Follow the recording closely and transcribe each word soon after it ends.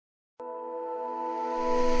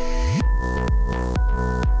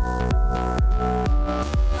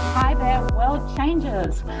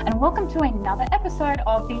numbers, and welcome to another episode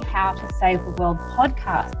of the How to Save the World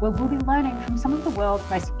podcast, where we'll be learning from some of the world's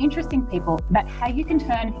most interesting people about how you can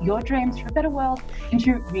turn your dreams for a better world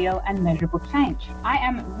into real and measurable change. I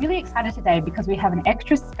am really excited today because we have an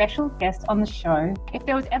extra special guest on the show. If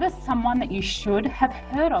there was ever someone that you should have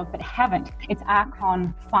heard of but haven't, it's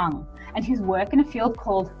Arkon Fung and his work in a field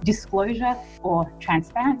called disclosure or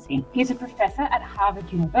transparency. He's a professor at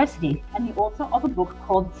Harvard University and the author of a book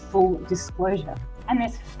called Full Disclosure. And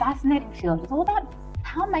this fascinating field is all about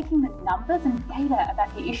how making the numbers and data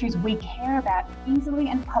about the issues we care about easily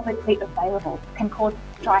and publicly available can cause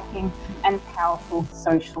striking and powerful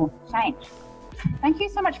social change. Thank you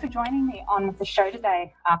so much for joining me on the show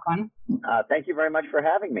today, Arkon. Thank you very much for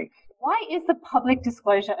having me. Why is the public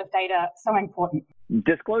disclosure of data so important?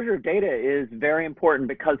 Disclosure of data is very important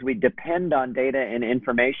because we depend on data and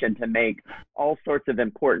information to make all sorts of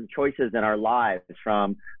important choices in our lives,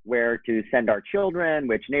 from where to send our children,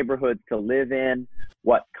 which neighborhoods to live in,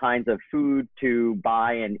 what kinds of food to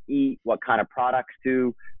buy and eat, what kind of products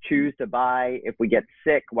to choose to buy, if we get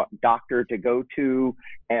sick, what doctor to go to,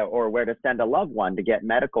 or where to send a loved one to get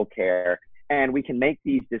medical care. And we can make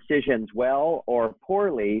these decisions well or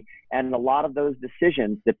poorly. And a lot of those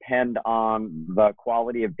decisions depend on the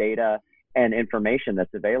quality of data and information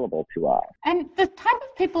that's available to us. And the type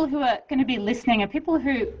of people who are going to be listening are people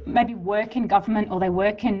who maybe work in government or they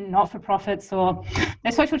work in not-for-profits, or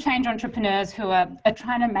they're social change entrepreneurs who are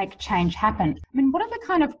trying to make change happen. I mean, what are the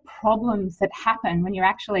kind of problems that happen when you're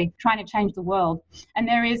actually trying to change the world and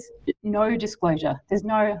there is no disclosure, there's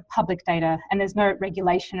no public data, and there's no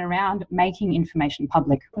regulation around making information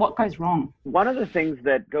public? What goes wrong? One of the things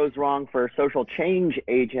that goes wrong for social change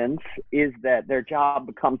agents is that their job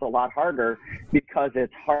becomes a lot harder because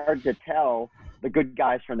it's hard to tell the good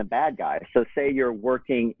guys from the bad guys. So say you're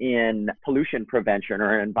working in pollution prevention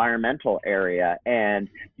or an environmental area and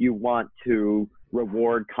you want to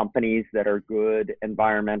reward companies that are good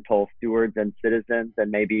environmental stewards and citizens,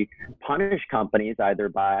 and maybe punish companies either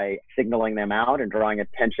by signaling them out and drawing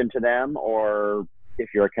attention to them, or if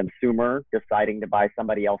you're a consumer deciding to buy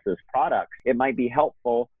somebody else's products, it might be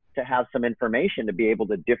helpful to have some information to be able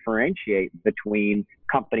to differentiate between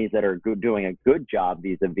companies that are doing a good job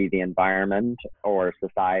vis-a-vis the environment or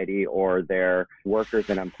society or their workers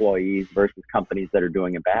and employees versus companies that are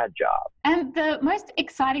doing a bad job. And the most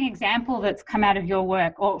exciting example that's come out of your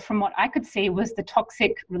work, or from what I could see, was the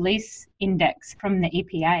Toxic Release Index from the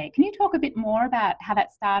EPA. Can you talk a bit more about how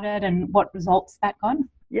that started and what results that got?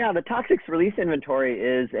 Yeah, the Toxics Release Inventory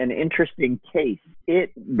is an interesting case.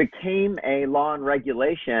 It became a law and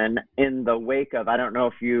regulation in the wake of, I don't know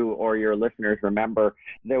if you or your listeners remember,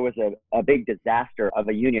 there was a big disaster of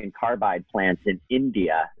a Union Carbide plant in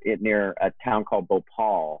India near a town called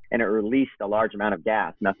Bhopal, and it released a large amount of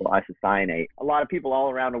gas, methyl isocyanate. A lot of people all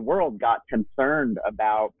around the world got concerned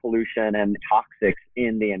about pollution and toxics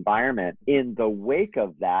in the environment. In the wake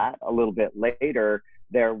of that, a little bit later,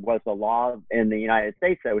 there was a law in the United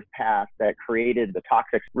States that was passed that created the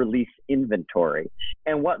Toxics Release Inventory.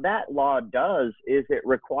 And what that law does is it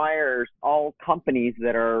requires all companies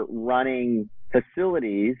that are running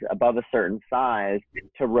facilities above a certain size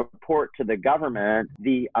to report to the government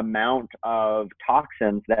the amount of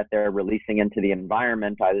toxins that they're releasing into the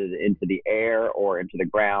environment, either into the air or into the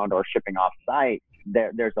ground or shipping off site.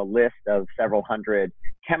 There's a list of several hundred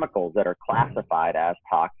chemicals that are classified as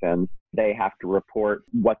toxins. They have to report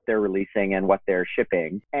what they're releasing and what they're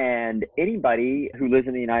shipping. And anybody who lives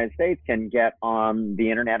in the United States can get on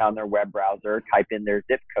the internet on their web browser, type in their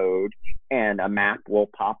zip code, and a map will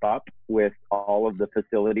pop up with all of the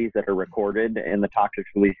facilities that are recorded in the Toxics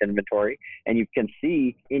Release Inventory. And you can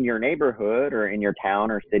see in your neighborhood or in your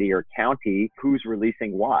town or city or county who's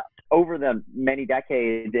releasing what. Over the many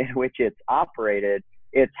decades in which it's operated,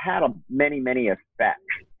 it's had many, many effects.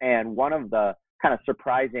 And one of the kind of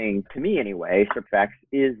surprising, to me anyway, effects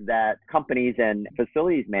is that companies and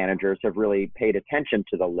facilities managers have really paid attention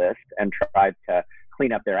to the list and tried to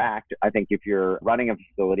clean up their act. I think if you're running a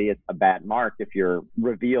facility, it's a bad mark if you're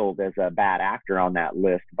revealed as a bad actor on that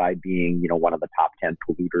list by being, one of the top 10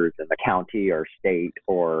 polluters in the county or state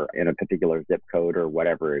or in a particular zip code or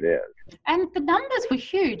whatever it is. And the numbers were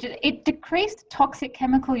huge. It decreased toxic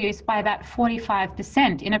chemical use by about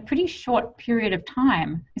 45% in a pretty short period of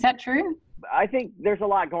time. Is that true? I think there's a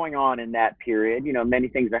lot going on in that period. Many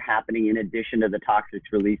things are happening in addition to the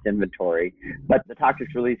Toxics Release Inventory. But the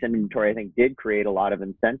Toxics Release Inventory, I think, did create a lot of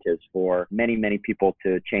incentives for many, many people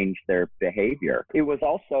to change their behavior. It was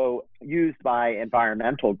also used by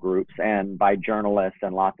environmental groups and by journalists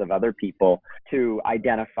and lots of other people to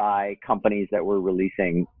identify companies that were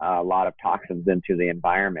releasing a lot of toxins into the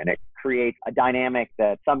environment. It creates a dynamic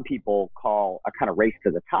that some people call a kind of race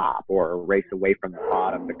to the top or a race away from the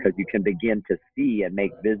bottom, because you can begin to see and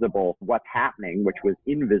make visible what's happening, which was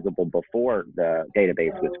invisible before the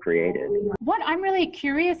database was created. What I'm really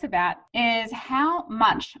curious about is how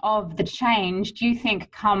much of the change do you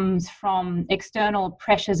think comes from external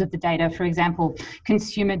pressures of the data, for example,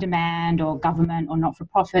 consumer demand or government or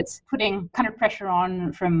not-for-profits, putting kind of pressure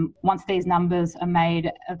on from once these numbers are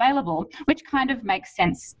made available, which kind of makes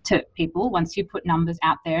sense to people. Once you put numbers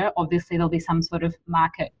out there, obviously there'll be some sort of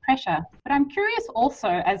market pressure. But I'm curious also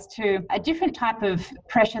as to a different type of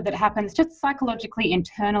pressure that happens just psychologically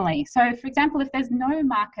internally. So, for example, if there's no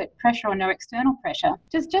market pressure or no external pressure,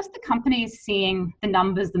 does just the companies seeing the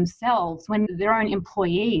numbers themselves when their own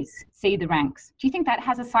employees see the ranks, do you think that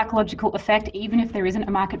has a psychological effect even if there isn't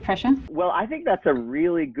a market pressure? Well, I think that's a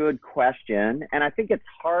really good question, and I think it's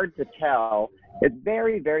hard to tell. It's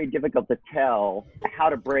very, very difficult to tell how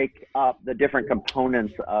to break up the different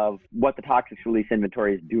components of what the toxics release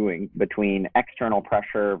inventory is doing between external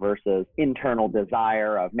pressure versus internal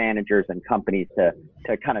desire of managers and companies to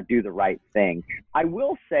kind of do the right thing. I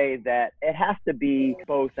will say that it has to be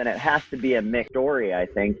both, and it has to be a mixed story, I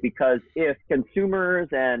think, because if consumers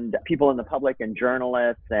and people in the public and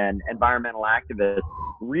journalists and environmental activists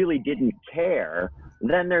really didn't care,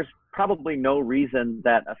 then there's probably no reason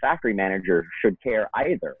that a factory manager should care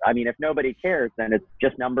either. I mean, if nobody cares, then it's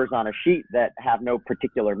just numbers on a sheet that have no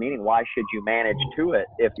particular meaning. Why should you manage to it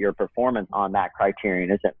if your performance on that criterion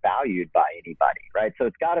isn't valued by anybody, right? So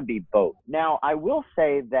it's got to be both. Now, I will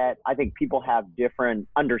say that I think people have different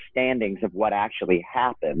understandings of what actually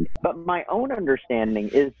happened, but my own understanding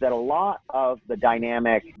is that a lot of the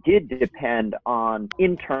dynamic did depend on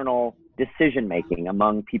internal decision-making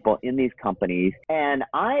among people in these companies. And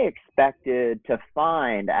I expected to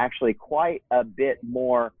find actually quite a bit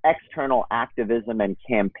more external activism and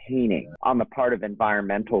campaigning on the part of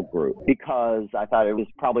environmental groups, because I thought it was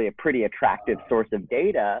probably a pretty attractive source of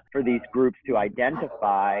data for these groups to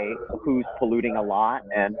identify who's polluting a lot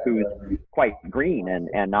and who's quite green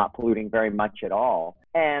and not polluting very much at all.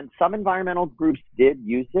 And some environmental groups did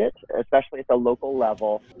use it, especially at the local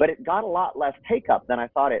level, but it got a lot less take-up than I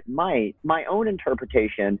thought it might. My own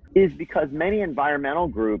interpretation is because many environmental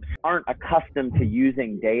groups aren't accustomed to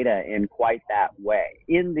using data in quite that way.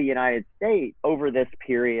 In the United States, over this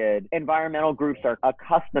period, environmental groups are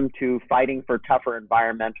accustomed to fighting for tougher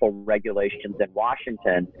environmental regulations in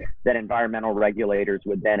Washington that environmental regulators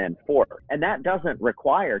would then enforce. And that doesn't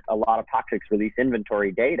require a lot of toxics release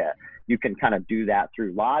inventory data. You can kind of do that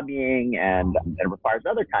through lobbying, and it requires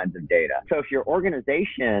other kinds of data. So if your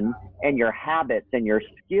organization and your habits and your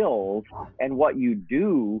skills and what you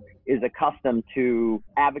do is accustomed to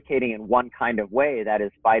advocating in one kind of way, that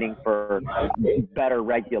is fighting for better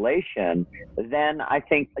regulation, then I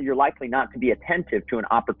think you're likely not to be attentive to an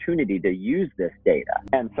opportunity to use this data.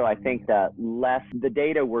 And so I think that the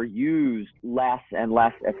data were used less and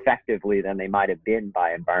less effectively than they might have been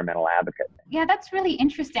by environmental advocates. Yeah, that's really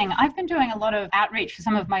interesting. I've been doing a lot of outreach for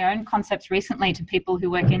some of my own concepts recently to people who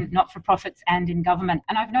work in not-for-profits and in government.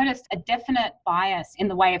 And I've noticed a definite bias in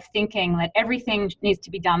the way of thinking that everything needs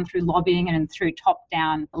to be done through lobbying and through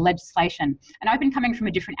top-down legislation. And I've been coming from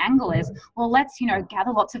a different angle is, well, let's,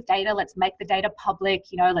 gather lots of data. Let's make the data public.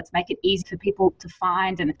 Let's make it easy for people to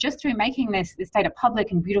find. And just through making this data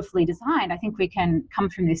public and beautifully designed, I think we can come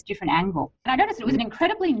from this different angle. And I noticed it was an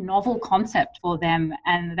incredibly novel concept for them.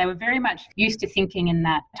 And they were very much used to thinking in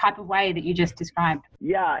that type of way that you just described.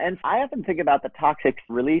 Yeah, and I often think about the toxics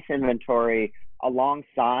release inventory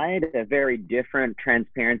alongside a very different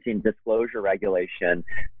transparency and disclosure regulation,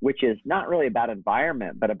 which is not really about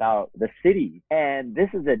environment, but about the city. And this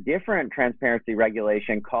is a different transparency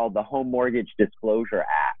regulation called the Home Mortgage Disclosure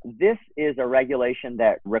Act. This is a regulation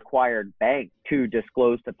that required banks to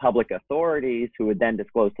disclose to public authorities, who would then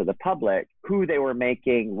disclose to the public who they were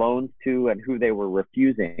making loans to and who they were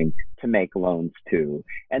refusing to make loans to.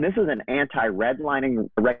 And this is an anti-redlining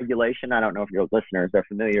regulation. I don't know if your listeners are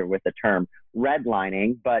familiar with the term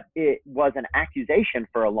redlining, but it was an accusation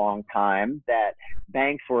for a long time that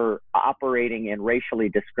banks were operating in racially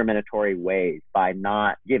discriminatory ways by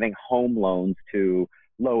not giving home loans to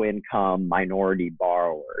low-income minority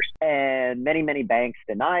borrowers. And many, many banks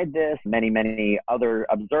denied this. Many other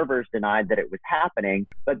observers denied that it was happening.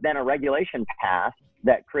 But then a regulation passed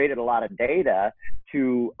that created a lot of data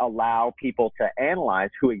to allow people to analyze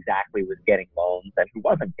who exactly was getting loans and who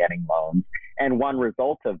wasn't getting loans. And one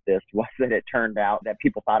result of this was that it turned out that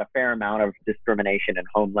people thought a fair amount of discrimination in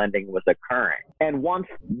home lending was occurring. And once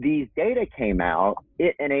these data came out,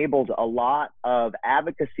 it enabled a lot of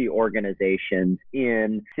advocacy organizations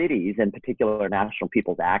in cities, in particular National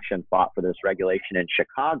People's Action fought for this regulation in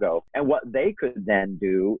Chicago. And what they could then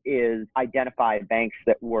do is identify banks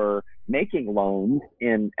that were making loans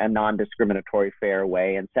in a non-discriminatory fair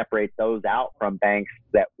way and separate those out from banks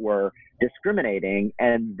that were discriminating,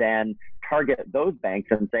 and then target those banks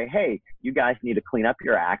and say, hey, you guys need to clean up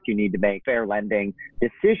your act. You need to make fair lending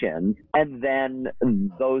decisions. And then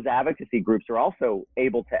those advocacy groups are also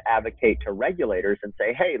able to advocate to regulators and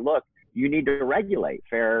say, hey, look, you need to regulate.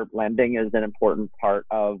 Fair lending is an important part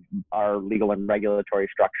of our legal and regulatory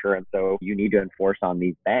structure, and so you need to enforce on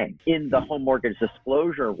these banks. In the home mortgage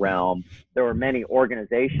disclosure realm, there were many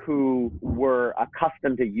organizations who were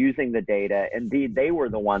accustomed to using the data. Indeed, they were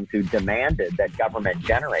the ones who demanded that government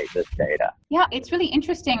generate this data. Yeah, it's really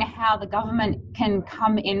interesting how the government can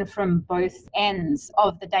come in from both ends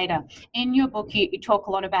of the data. In your book, you talk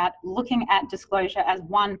a lot about looking at disclosure as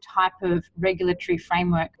one type of regulatory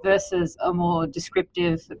framework versus a more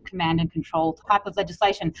descriptive command and control type of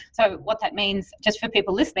legislation. So what that means, just for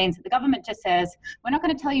people listening, is that the government just says, we're not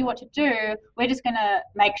going to tell you what to do, we're just going to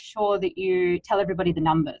make sure that you tell everybody the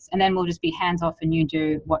numbers, and then we'll just be hands off and you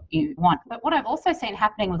do what you want. But what I've also seen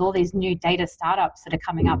happening with all these new data startups that are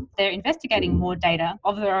coming up, they're investigating more data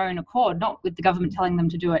of their own accord, not with the government telling them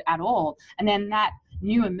to do it at all. And then that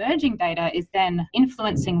new emerging data is then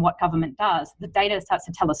influencing what government does. The data starts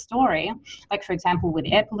to tell a story, like for example with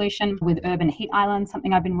air pollution, with urban heat islands,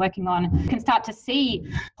 something I've been working on. You can start to see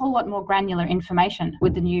a whole lot more granular information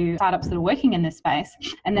with the new startups that are working in this space,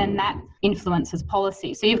 and then that influences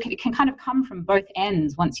policy. So it can kind of come from both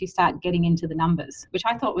ends once you start getting into the numbers, which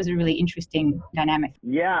I thought was a really interesting dynamic.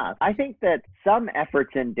 Yeah, I think that some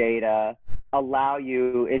efforts in data allow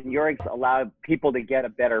people to get a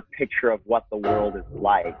better picture of what the world is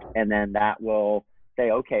like. And then that will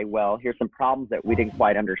say, okay, well, here's some problems that we didn't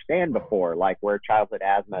quite understand before, like where childhood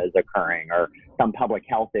asthma is occurring or some public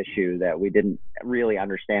health issue that we didn't really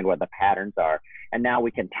understand what the patterns are. And now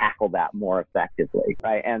we can tackle that more effectively,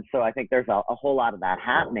 right? And so I think there's a whole lot of that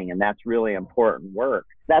happening, and that's really important work.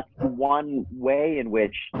 That's one way in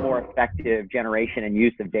which more effective generation and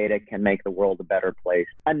use of data can make the world a better place.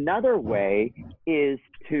 Another way is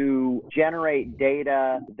to generate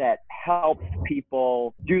data that helps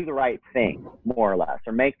people do the right thing, more or less,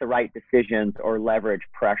 or make the right decisions or leverage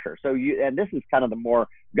pressure. And this is kind of the more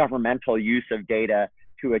governmental use of data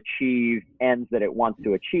to achieve ends that it wants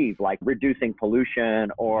to achieve, like reducing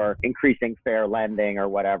pollution or increasing fair lending or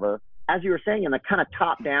whatever. As you were saying, in the kind of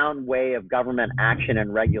top-down way of government action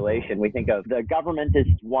and regulation, we think of the government as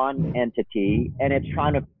one entity, and it's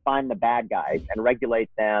trying to find the bad guys and regulate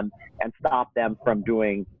them and stop them from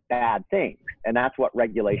doing bad things. And that's what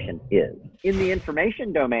regulation is. In the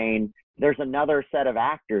information domain, there's another set of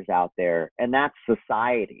actors out there, and that's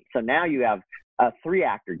society. So now you have a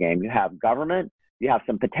three-actor game. You have government, you have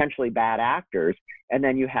some potentially bad actors, and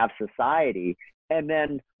then you have society. And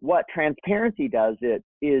then what transparency does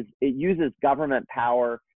is it uses government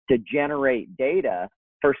power to generate data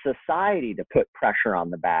for society to put pressure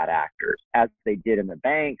on the bad actors, as they did in the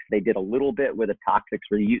banks. They did a little bit with a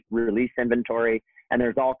toxics release inventory, and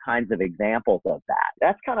there's all kinds of examples of that.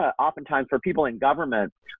 That's kind of oftentimes for people in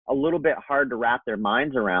government a little bit hard to wrap their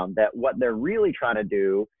minds around, that what they're really trying to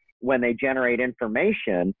do when they generate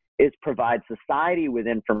information is provide society with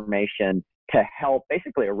information to help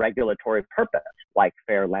basically a regulatory purpose, like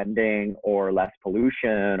fair lending or less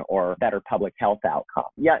pollution or better public health outcomes.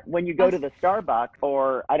 Yet when you go to the Starbucks,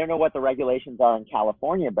 or I don't know what the regulations are in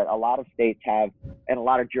California, but a lot of states have, and a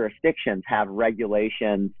lot of jurisdictions have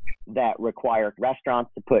regulations that require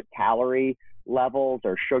restaurants to put calorie levels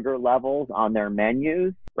or sugar levels on their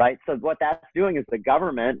menus, right? So what that's doing is the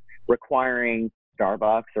government requiring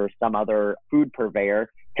Starbucks or some other food purveyor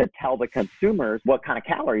to tell the consumers what kind of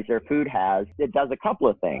calories their food has. It does a couple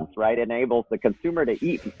of things, right? It enables the consumer to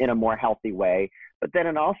eat in a more healthy way, but then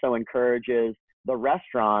it also encourages the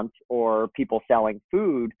restaurants or people selling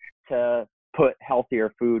food to put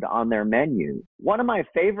healthier food on their menus. One of my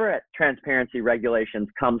favorite transparency regulations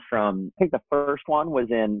comes from, I think the first one was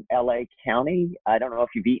in LA County. I don't know if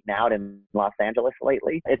you've eaten out in Los Angeles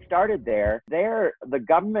lately. It started there. There, the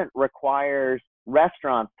government requires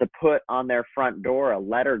restaurants to put on their front door a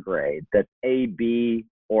letter grade that's A, B,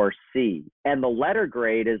 or C. And the letter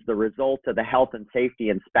grade is the result of the health and safety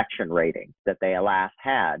inspection rating that they last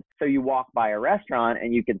had. So you walk by a restaurant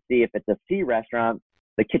and you can see if it's a C restaurant,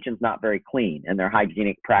 the kitchen's not very clean and their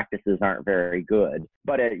hygienic practices aren't very good.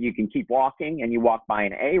 But you can keep walking and you walk by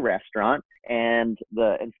an A restaurant and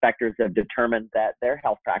the inspectors have determined that their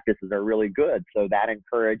health practices are really good. So that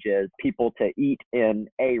encourages people to eat in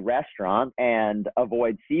A restaurant and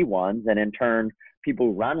avoid C ones. And in turn, people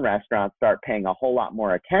who run restaurants start paying a whole lot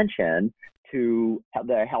more attention to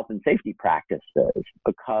the health and safety practices,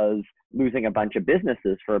 because losing a bunch of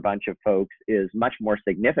businesses for a bunch of folks is much more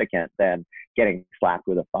significant than getting slapped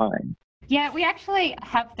with a fine. Yeah, we actually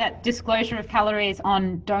have that disclosure of calories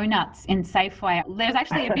on donuts in Safeway. There's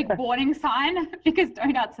actually a big warning sign because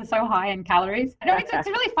donuts are so high in calories. No, it's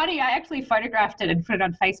really funny. I actually photographed it and put it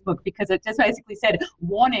on Facebook because it just basically said,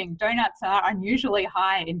 warning, donuts are unusually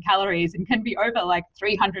high in calories and can be over like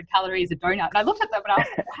 300 calories a donut. And I looked at them and I was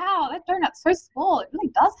like, wow, that donut's so small. It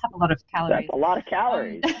really does have a lot of calories. That's a lot of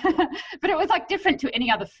calories. But it was like different to any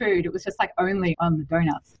other food. It was just like only on the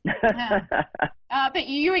donuts. Yeah. But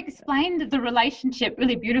you explained the relationship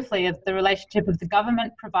really beautifully, of the relationship of the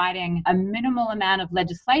government providing a minimal amount of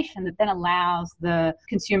legislation that then allows the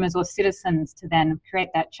consumers or citizens to then create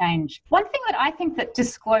that change. One thing that I think that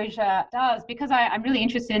disclosure does, because I'm really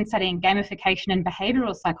interested in studying gamification and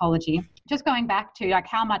behavioral psychology, just going back to like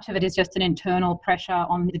how much of it is just an internal pressure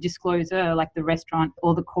on the disclosure, like the restaurant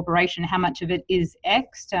or the corporation, how much of it is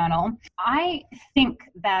external. I think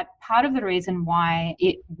that part of the reason why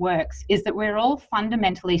it works is that we're all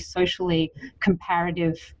fundamentally socially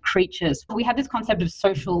comparative creatures. We have this concept of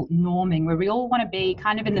social norming where we all want to be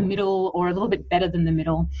kind of in the middle or a little bit better than the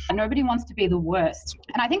middle. Nobody wants to be the worst.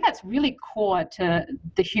 And I think that's really core to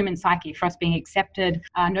the human psyche, for us being accepted.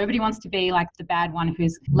 Nobody wants to be like the bad one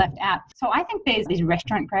who's left out. So I think there's these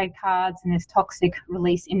restaurant grade cards and this toxic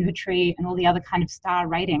release inventory and all the other kind of star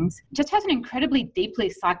ratings just has an incredibly deeply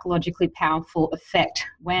psychologically powerful effect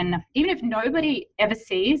when, even if nobody ever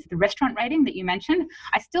sees the restaurant rating that you mentioned,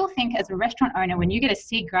 I still think as a restaurant owner, when you get a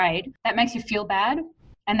C grade, that makes you feel bad.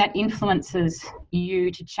 And that influences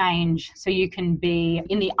you to change so you can be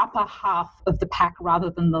in the upper half of the pack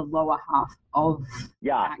rather than the lower half of the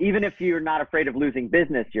pack. Even if you're not afraid of losing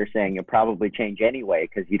business, you're saying you'll probably change anyway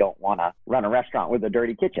because you don't want to run a restaurant with a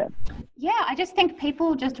dirty kitchen. Yeah, I just think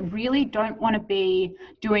people just really don't want to be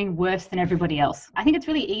doing worse than everybody else. I think it's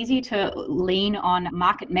really easy to lean on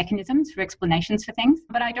market mechanisms for explanations for things,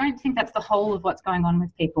 but I don't think that's the whole of what's going on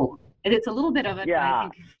with people. It's a little bit of it. Yeah,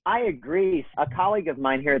 I agree. A colleague of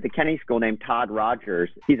mine here at the Kennedy School named Todd Rogers,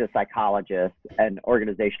 he's a psychologist, an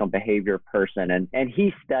organizational behavior person, and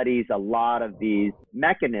he studies a lot of these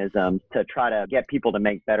mechanisms to try to get people to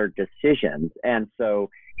make better decisions. And so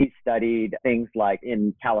he studied things like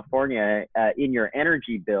in California, in your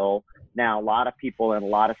energy bill. Now, a lot of people in a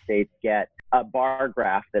lot of states get a bar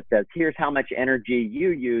graph that says, here's how much energy you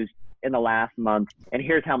used in the last month, and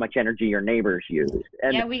here's how much energy your neighbors used.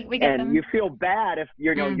 And, yeah, we get them. You feel bad if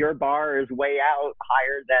your bar is way out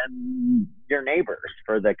higher than your neighbors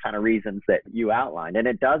for the kind of reasons that you outlined. And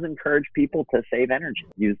it does encourage people to save energy,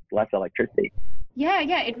 use less electricity. Yeah,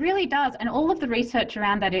 it really does. And all of the research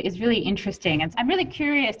around that is really interesting. And I'm really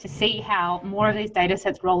curious to see how more of these data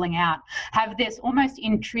sets rolling out have this almost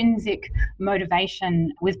intrinsic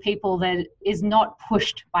motivation with people that is not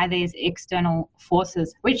pushed by these external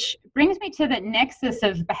forces, which brings me to the nexus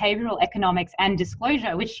of behavioral economics and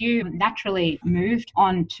disclosure, which you naturally moved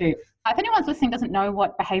on to. If anyone's listening doesn't know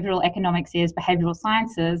what behavioral economics is, behavioral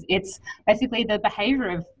sciences, it's basically the behavior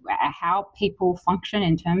of how people function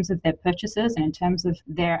in terms of their purchases and in terms of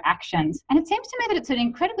their actions. And it seems to me that it's an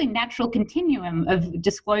incredibly natural continuum of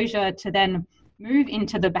disclosure to then move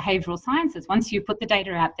into the behavioral sciences. Once you put the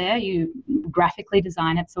data out there, you graphically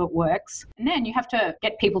design it so it works. And then you have to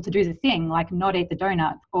get people to do the thing, like not eat the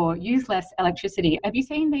donut or use less electricity. Have you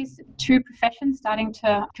seen these two professions starting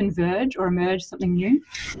to converge or emerge something new?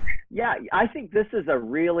 Yeah, I think this is a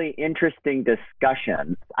really interesting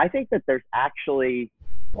discussion. I think that there's actually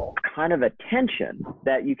kind of a tension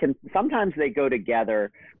that sometimes they go together,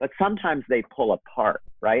 but sometimes they pull apart,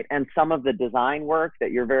 right? And some of the design work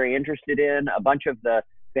that you're very interested in, a bunch of the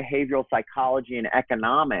behavioral psychology and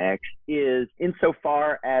economics is,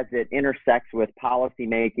 insofar as it intersects with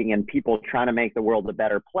policymaking and people trying to make the world a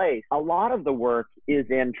better place, a lot of the work is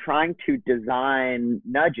in trying to design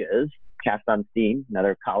nudges. Cass Sunstein,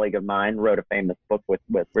 another colleague of mine, wrote a famous book with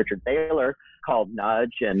Richard Thaler called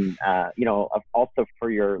Nudge. And, also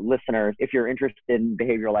for your listeners, if you're interested in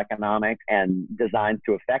behavioral economics and designs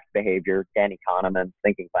to affect behavior, Danny Kahneman's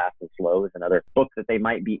Thinking Fast and Slow is another book that they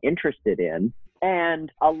might be interested in.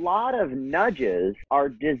 And a lot of nudges are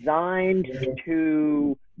designed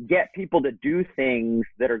to get people to do things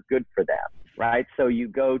that are good for them. right? So you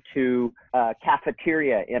go to a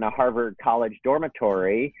cafeteria in a Harvard College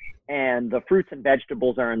dormitory, and the fruits and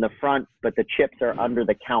vegetables are in the front, but the chips are under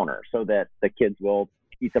the counter so that the kids will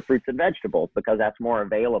eat the fruits and vegetables because that's more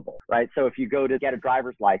available, right? So if you go to get a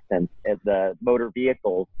driver's license at the motor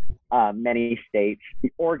vehicles, many states,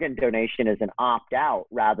 the organ donation is an opt-out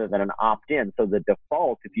rather than an opt-in. So the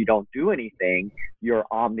default, if you don't do anything, you're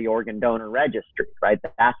on the organ donor registry, right?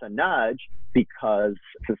 That's a nudge because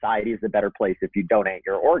society is a better place if you donate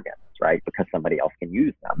your organs, right? Because somebody else can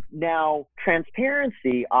use them. Now,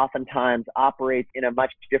 transparency oftentimes operates in a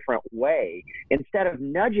much different way. Instead of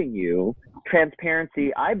nudging you,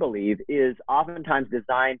 transparency, I believe, is oftentimes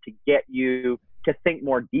designed to get you to think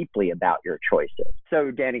more deeply about your choices.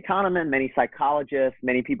 So Danny Kahneman, many psychologists,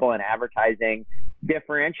 many people in advertising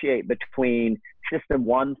differentiate between system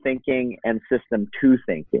 1 thinking and system 2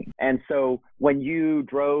 thinking. And so when you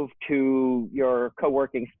drove to your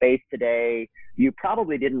co-working space today, you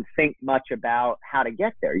probably didn't think much about how to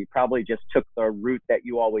get there. You probably just took the route that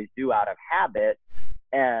you always do out of habit.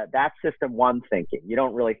 That's system 1 thinking. You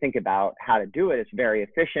don't really think about how to do it. It's very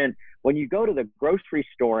efficient. When you go to the grocery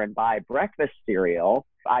store and buy breakfast cereal,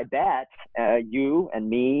 I bet you and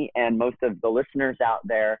me and most of the listeners out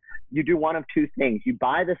there, you do one of two things. You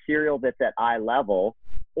buy the cereal that's at eye level,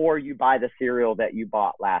 or you buy the cereal that you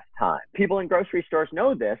bought last time. People in grocery stores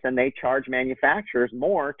know this, and they charge manufacturers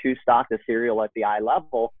more to stock the cereal at the eye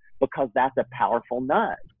level because that's a powerful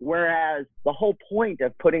nudge. Whereas the whole point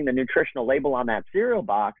of putting the nutritional label on that cereal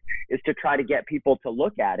box is to try to get people to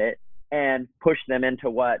look at it and push them into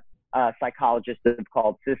what psychologists have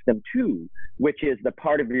called system 2, which is the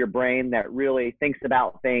part of your brain that really thinks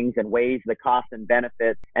about things and weighs the costs and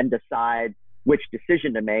benefits and decides which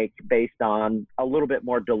decision to make based on a little bit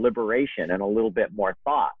more deliberation and a little bit more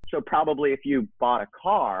thought. So probably if you bought a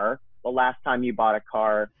car, the last time you bought a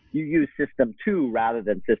car, you used system 2 rather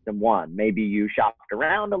than system 1. Maybe you shopped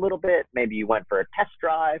around a little bit. Maybe you went for a test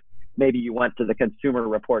drive. Maybe you went to the Consumer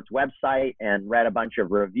Reports website and read a bunch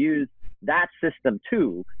of reviews. That's system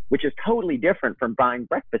 2, which is totally different from buying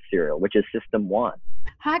breakfast cereal, which is system 1.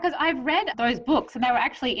 Hi, because I've read those books and they were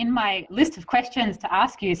actually in my list of questions to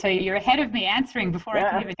ask you. So you're ahead of me answering before I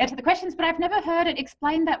can even get to the questions, but I've never heard it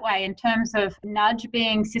explained that way in terms of nudge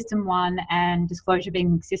being system 1 and disclosure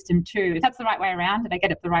being system 2. If that's the right way around, did I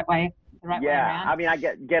get it the right way? Way around? I mean, I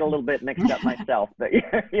get a little bit mixed up myself, but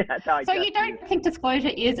yeah, that's how I So you don't think disclosure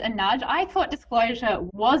is a nudge? I thought disclosure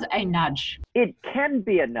was a nudge. It can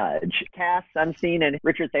be a nudge. Cass Sunstein and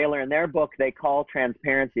Richard Thaler, in their book, they call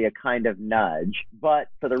transparency a kind of nudge. But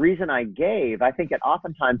for the reason I gave, I think it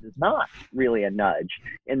oftentimes is not really a nudge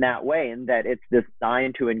in that way, in that it's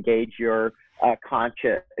designed to engage your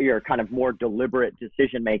your kind of more deliberate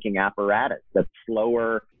decision-making apparatus that's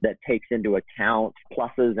slower, that takes into account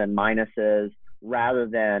pluses and minuses, rather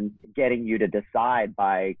than getting you to decide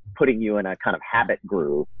by putting you in a kind of habit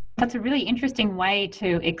groove. That's a really interesting way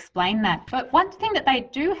to explain that. But one thing that they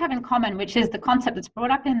do have in common, which is the concept that's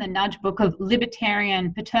brought up in the Nudge book of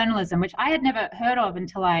libertarian paternalism, which I had never heard of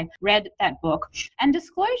until I read that book. And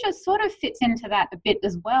disclosure sort of fits into that a bit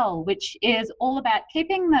as well, which is all about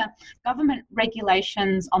keeping the government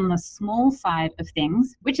regulations on the small side of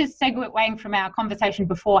things, which is segueing from our conversation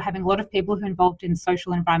before, having a lot of people who are involved in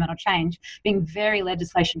social and environmental change being very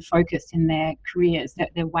legislation focused in their careers,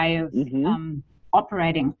 their way of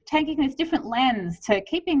operating, taking this different lens to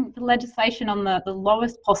keeping the legislation on the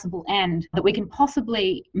lowest possible end that we can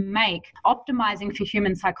possibly make, optimizing for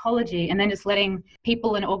human psychology, and then just letting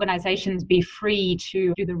people and organizations be free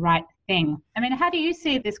to do the right thing. I mean, how do you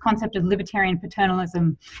see this concept of libertarian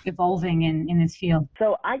paternalism evolving in this field?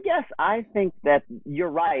 So I guess I think that you're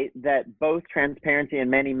right, that both transparency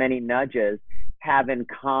and many, many nudges have in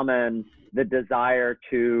common the desire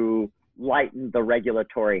to lighten the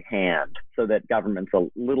regulatory hand so that government's a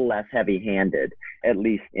little less heavy-handed, at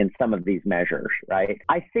least in some of these measures, right?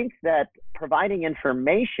 I think that providing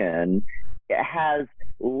information has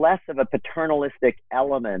less of a paternalistic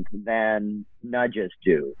element than nudges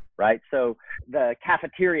do, right? So the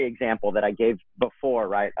cafeteria example that I gave before,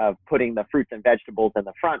 right, of putting the fruits and vegetables in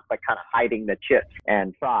the front, but kind of hiding the chips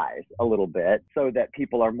and fries a little bit so that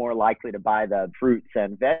people are more likely to buy the fruits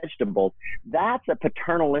and vegetables, that's a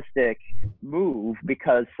paternalistic move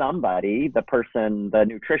because somebody, the person, the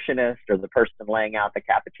nutritionist or the person laying out the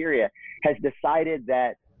cafeteria, has decided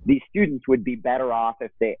that these students would be better off if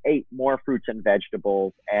they ate more fruits and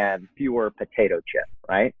vegetables and fewer potato chips,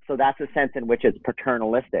 right? So that's a sense in which it's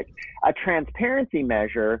paternalistic. A transparency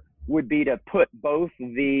measure would be to put both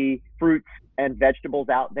the fruits and vegetables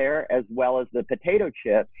out there as well as the potato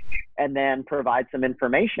chips, and then provide some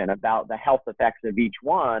information about the health effects of each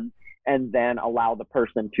one, and then allow the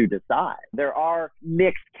person to decide. There are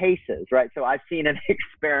mixed cases, right? So I've seen an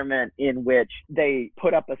experiment in which they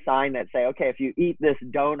put up a sign that say, okay, if you eat this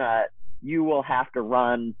donut, you will have to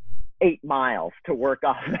run 8 miles to work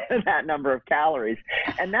off that number of calories.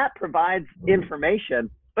 And that provides information,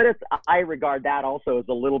 but I regard that also as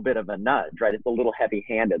a little bit of a nudge, right? It's a little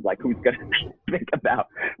heavy-handed, like who's going to think about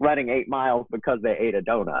running 8 miles because they ate a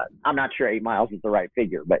donut? I'm not sure 8 miles is the right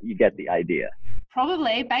figure, but you get the idea.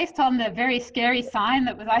 Probably, based on the very scary sign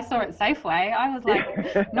I saw at Safeway. I was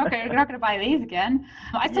like, not going to buy these again.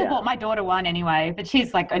 I still bought my daughter one anyway, but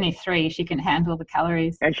she's like only 3. She can handle the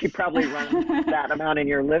calories. And she probably runs that amount in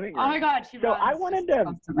your living room. Oh my God, she runs I wanted to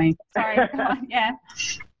constantly. Sorry, come on, yeah.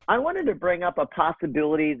 I wanted to bring up a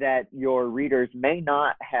possibility that your readers may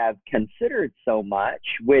not have considered so much,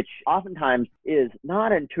 which oftentimes is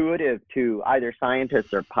not intuitive to either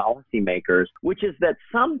scientists or policymakers, which is that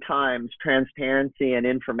sometimes transparency and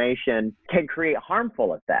information can create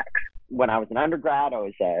harmful effects. When I was an undergrad,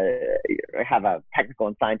 I have a technical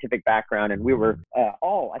and scientific background, and we were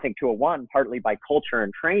all, I think, to a one, partly by culture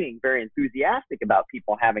and training, very enthusiastic about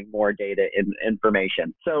people having more data and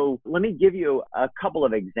information. So let me give you a couple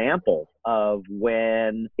of examples of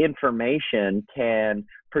when information can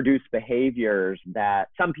produce behaviors that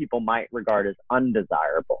some people might regard as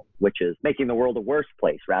undesirable, which is making the world a worse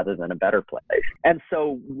place rather than a better place. And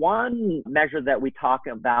so one measure that we talk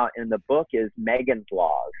about in the book is Megan's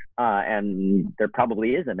Laws. And there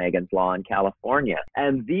probably is a Megan's Law in California.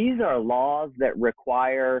 And these are laws that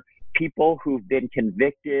require people who've been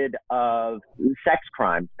convicted of sex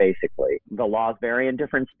crimes, basically. The laws vary in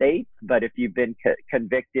different states, but if you've been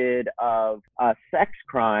convicted of a sex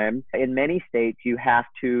crime, in many states you have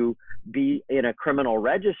to be in a criminal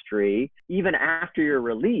registry even after you're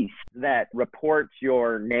released that reports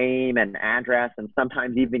your name and address and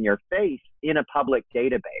sometimes even your face in a public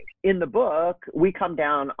database. In the book, we come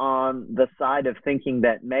down on the side of thinking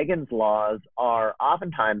that Megan's Laws are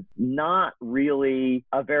oftentimes not really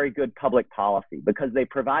a very good public policy because they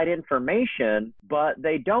provide information, but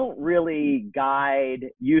they don't really guide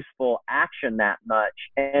useful action that much,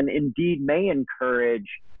 and indeed may encourage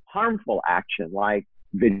harmful action like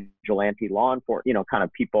vigilante law enforcement, kind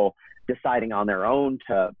of people deciding on their own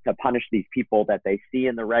to punish these people that they see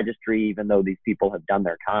in the registry, even though these people have done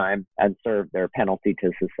their time and served their penalty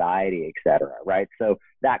to society, et cetera, right? So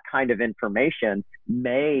that kind of information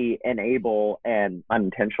may enable and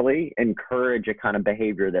unintentionally encourage a kind of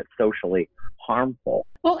behavior that's socially harmful.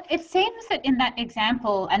 Well, it seems that in that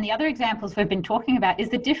example and the other examples we've been talking about is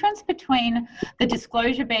the difference between the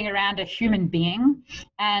disclosure being around a human being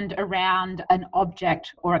and around an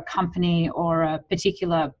object or a company or a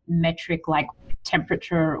particular metric like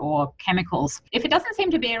temperature or chemicals. If it doesn't seem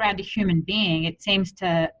to be around a human being, it seems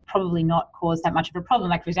to probably not cause that much of a problem.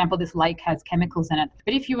 Like, for example, this lake has chemicals in it.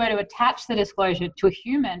 But if you were to attach the disclosure to a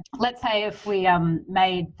human, let's say if we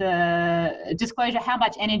made the disclosure how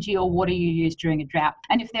much energy or water you use during a drought,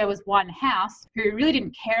 and if there was one house who really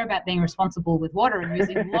didn't care about being responsible with water and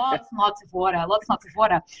using lots and lots of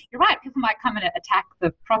water, you're right, people might come and attack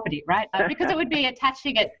the property, right? Because it would be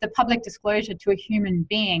attaching the public disclosure to a human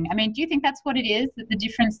being. I mean, do you think that's what it is, that the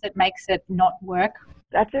difference that makes it not work?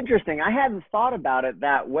 That's interesting. I hadn't thought about it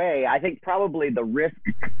that way. I think probably the risk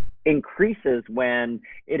increases when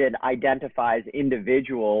it identifies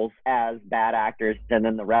individuals as bad actors, and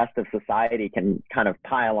then the rest of society can kind of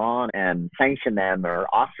pile on and sanction them or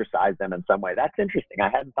ostracize them in some way. That's interesting. I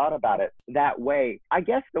hadn't thought about it that way. I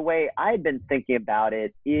guess the way I'd been thinking about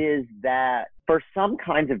it is that for some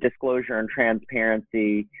kinds of disclosure and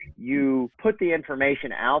transparency, you put the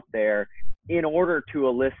information out there in order to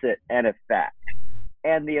elicit an effect.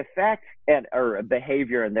 And the effect or a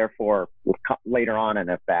behavior, and therefore later on an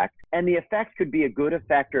effect. And the effect could be a good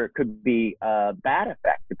effect or it could be a bad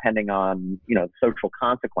effect, depending on, social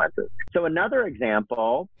consequences. So another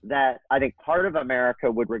example that I think part of America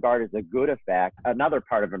would regard as a good effect, another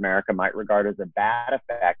part of America might regard as a bad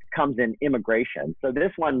effect, comes in immigration. So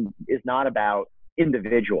this one is not about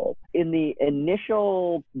individuals. In the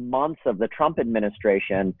initial months of the Trump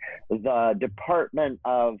administration, the Department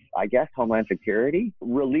of, Homeland Security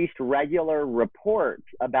released regular reports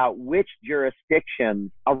about which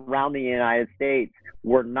jurisdictions around the United States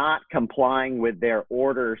were not complying with their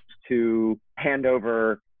orders to hand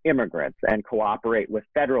over immigrants and cooperate with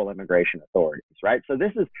federal immigration authorities, right? So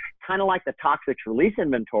this is kind of like the toxics release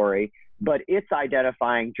inventory, but it's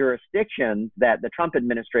identifying jurisdictions that the Trump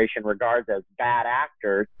administration regards as bad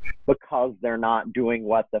actors because they're not doing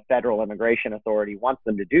what the federal immigration authority wants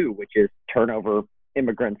them to do, which is turn over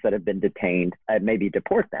immigrants that have been detained and maybe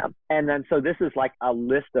deport them. And then so this is like a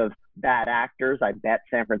list of bad actors. I bet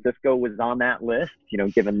San Francisco was on that list,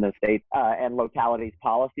 given the state and localities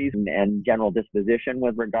policies and general disposition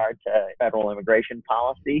with regard to federal immigration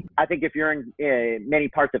policy. I think if you're in many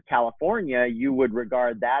parts of California, you would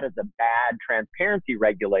regard that as a bad transparency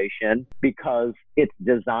regulation because it's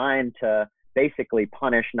designed to basically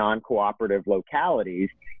punish non-cooperative localities.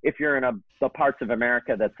 If you're in the parts of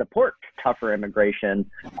America that support tougher immigration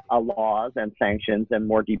laws and sanctions and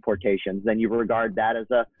more deportations, then you regard that as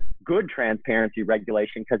a good transparency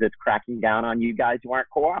regulation because it's cracking down on you guys who aren't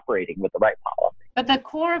cooperating with the right policy. But the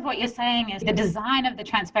core of what you're saying is the design of the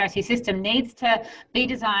transparency system needs to be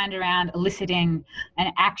designed around eliciting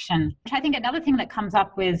an action. Which I think another thing that comes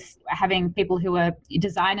up with having people who are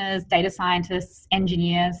designers, data scientists,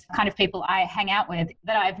 engineers, kind of people I hang out with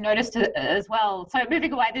that I've noticed as well. So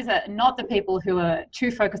moving away, these are not the people who are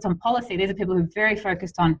too focused on policy. These are people who are very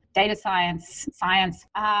focused on data science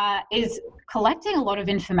is collecting a lot of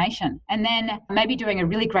information and then maybe doing a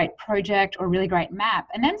really great project or a really great map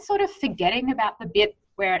and then sort of forgetting about the bit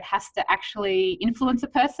where it has to actually influence a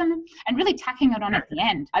person and really tacking it on at the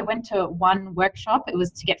end. I went to one workshop. It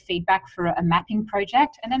was to get feedback for a mapping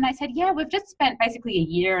project. And then they said, yeah, we've just spent basically a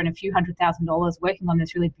year and a few $100,000 working on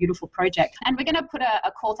this really beautiful project. And we're going to put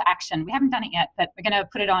a call to action. We haven't done it yet, but we're going to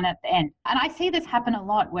put it on at the end. And I see this happen a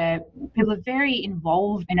lot where people are very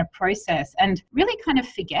involved in a process and really kind of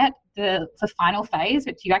forget the final phase,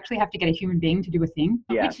 which you actually have to get a human being to do a thing,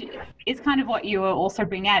 which is kind of what you are also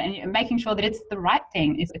bringing out and making sure that it's the right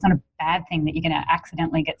thing. It's not a bad thing that you're going to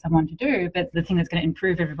accidentally get someone to do, but the thing that's going to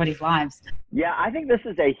improve everybody's lives. Yeah, I think this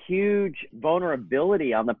is a huge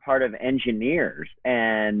vulnerability on the part of engineers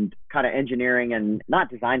and kind of engineering and not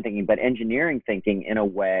design thinking, but engineering thinking in a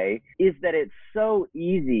way, is that it's so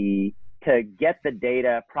easy to get the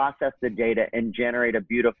data, process the data, and generate a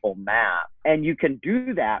beautiful map. And you can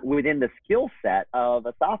do that within the skill set of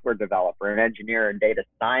a software developer, an engineer, and data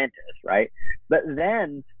scientist, right? But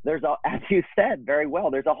then there's, as you said very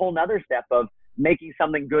well, there's a whole nother step of making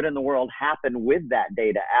something good in the world happen with that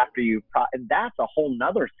data after and that's a whole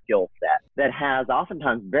nother skill set that has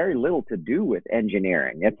oftentimes very little to do with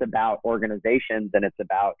engineering. It's about organizations and it's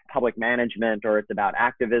about public management or it's about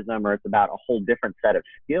activism or it's about a whole different set of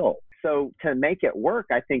skills. So to make it work,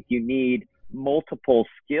 I think you need multiple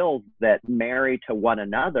skills that marry to one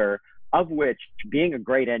another, of which being a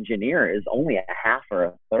great engineer is only a half or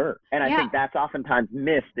a third. And I think that's oftentimes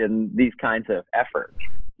missed in these kinds of efforts.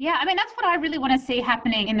 Yeah, I mean, that's what I really want to see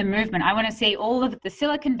happening in the movement. I want to see all of the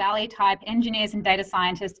Silicon Valley type engineers and data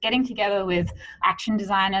scientists getting together with action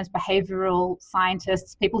designers, behavioral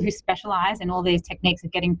scientists, people who specialize in all these techniques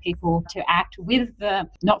of getting people to act with the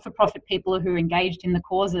not-for-profit people who are engaged in the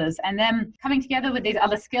causes and then coming together with these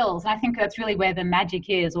other skills. And I think that's really where the magic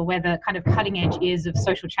is, or where the kind of cutting edge is of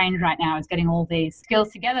social change right now, is getting all these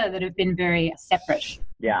skills together that have been very separate.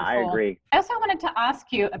 Yeah, I agree. I also wanted to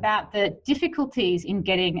ask you about the difficulties in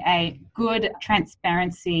getting a good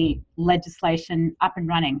transparency legislation up and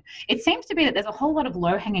running. It seems to be that there's a whole lot of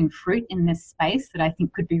low-hanging fruit in this space that I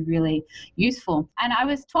think could be really useful. And I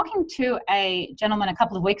was talking to a gentleman a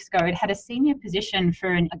couple of weeks ago who had a senior position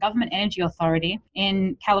for a government energy authority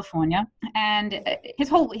in California, and his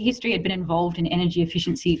whole history had been involved in energy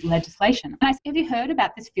efficiency legislation. And I said, have you heard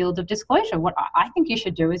about this field of disclosure? What I think you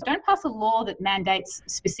should do is don't pass a law that mandates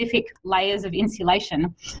specific layers of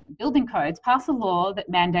insulation, building codes, pass a law that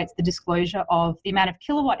mandates the disclosure of the amount of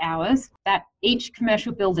kilowatt hours that each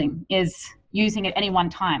commercial building is using at any one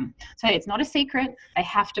time. So it's not a secret. They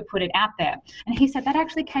have to put it out there. And he said that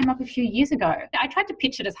actually came up a few years ago. I tried to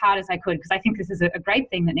pitch it as hard as I could because I think this is a great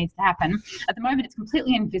thing that needs to happen. At the moment, it's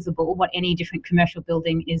completely invisible what any different commercial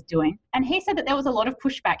building is doing. And he said that there was a lot of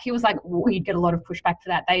pushback. He was like, you'd get a lot of pushback for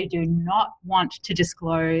that. They do not want to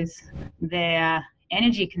disclose their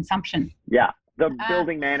energy consumption. Yeah. The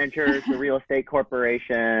building managers, the real estate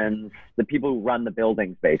corporations, the people who run the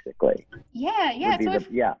buildings, basically. Yeah.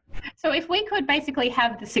 So if we could basically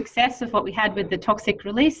have the success of what we had with the toxic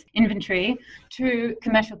release inventory to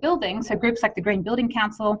commercial buildings, so groups like the Green Building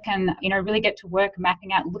Council can, really get to work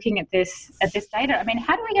mapping out, looking at this data. I mean,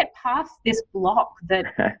 how do we get past this block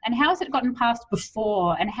and how has it gotten past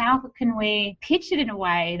before? And how can we pitch it in a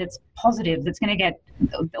way that's positive, that's going to get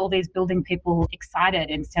all these building people excited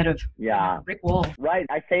instead of a brick wall? Right.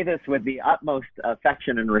 I say this with the utmost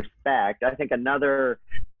affection and respect. I think another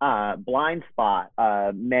blind spot,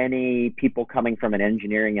 many people coming from an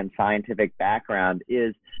engineering and scientific background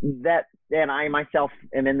is that, and I myself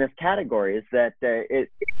am in this category, is that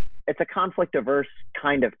it's a conflict averse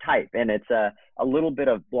kind of type, and it's a little bit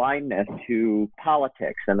of blindness to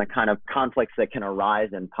politics and the kind of conflicts that can arise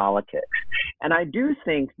in politics. And I do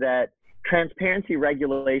think that transparency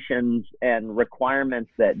regulations and requirements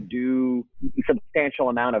that do a substantial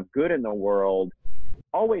amount of good in the world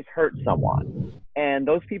always hurt someone. And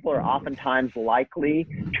those people are oftentimes likely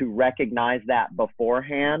to recognize that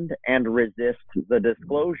beforehand and resist the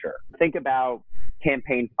disclosure. Think about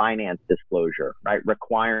campaign finance disclosure, right?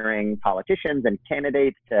 Requiring politicians and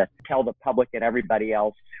candidates to tell the public and everybody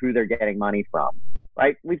else who they're getting money from,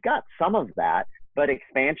 right? We've got some of that, but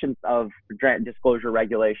expansions of disclosure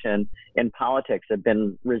regulation in politics have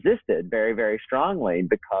been resisted very, very strongly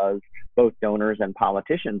because both donors and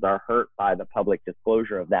politicians are hurt by the public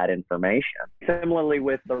disclosure of that information. Similarly,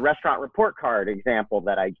 with the restaurant report card example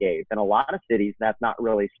that I gave, in a lot of cities, that's not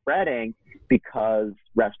really spreading because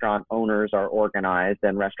restaurant owners are organized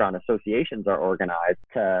and restaurant associations are organized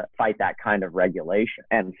to fight that kind of regulation.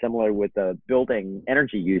 And similar with the building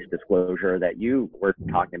energy use disclosure that you were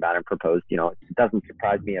talking about and proposed, it doesn't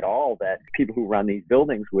surprise me at all that people who run these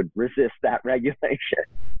buildings would resist that regulation.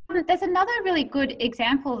 There's another really good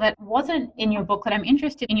example that wasn't in your book that I'm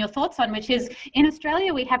interested in your thoughts on, which is in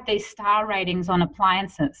Australia, we have these star ratings on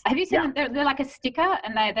appliances. Have you seen them? They're like a sticker,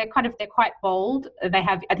 and they're quite bold. They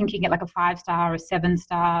have, I think you can get like a 5-star or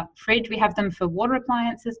 7-star fridge. We have them for water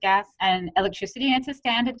appliances, gas and electricity. And it's a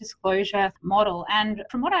standard disclosure model. And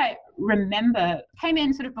from what I remember, came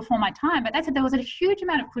in sort of before my time, but they said there was a huge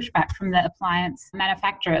amount of pushback from the appliance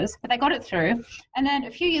manufacturers, but they got it through. And then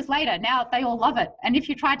a few years later, now they all love it. And if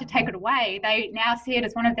you tried to take it away, they now see it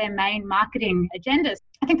as one of their main marketing agendas.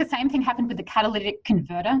 I think the same thing happened with the catalytic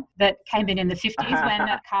converter that came in the 50s when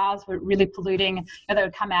cars were really polluting. They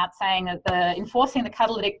would come out saying that enforcing the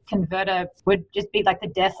catalytic converter would just be like the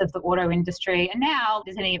death of the auto industry. And now,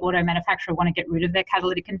 does any auto manufacturer want to get rid of their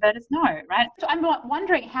catalytic converters? No, right? So I'm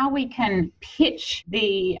wondering how we can pitch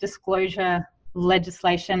the disclosure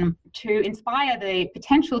legislation to inspire the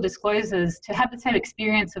potential disclosers to have the same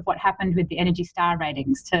experience of what happened with the Energy Star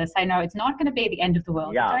ratings, to say, no, it's not going to be the end of the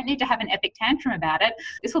world. You don't need to have an epic tantrum about it.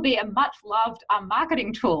 This will be a much loved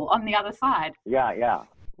marketing tool on the other side. Yeah.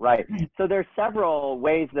 Right. So there's several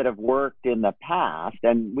ways that have worked in the past,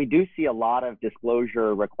 and we do see a lot of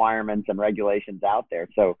disclosure requirements and regulations out there.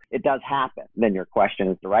 So it does happen. Then your question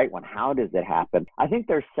is the right one. How does it happen? I think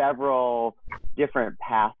there's several different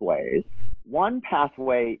pathways. One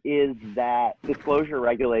pathway is that disclosure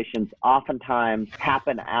regulations oftentimes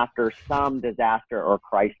happen after some disaster or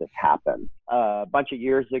crisis happens. A bunch of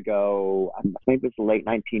years ago, maybe it was the late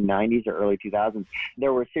 1990s or early 2000s,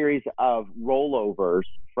 there were a series of rollovers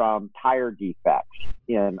from tire defects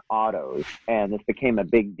in autos, and this became a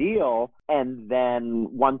big deal. And then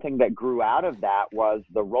one thing that grew out of that was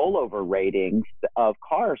the rollover ratings of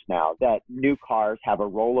cars now, that new cars have a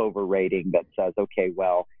rollover rating that says, okay,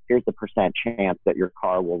 well, here's the percent chance that your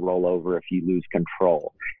car will roll over if you lose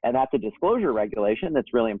control. And that's a disclosure regulation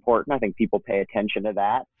that's really important. I think people pay attention to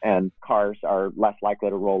that, and cars are less likely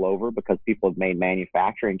to roll over because people have made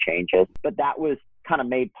manufacturing changes. But that was kind of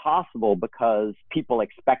made possible because people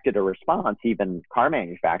expected a response. Even car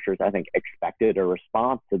manufacturers, I think, expected a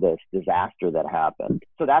response to this disaster that happened.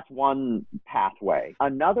 So that's one pathway.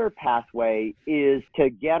 Another pathway is to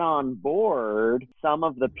get on board some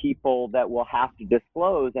of the people that will have to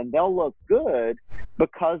disclose, and they'll look good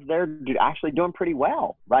because they're actually doing pretty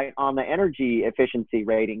well, right, on the energy efficiency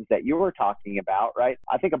ratings that you were talking about, right?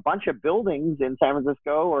 I think a bunch of buildings in San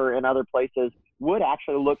Francisco or in other places would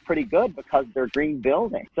actually look pretty good because they're green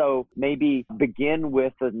buildings. So maybe begin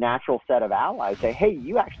with a natural set of allies. Say, hey,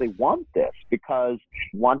 you actually want this, because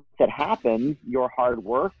once it happens, your hard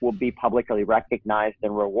work will be publicly recognized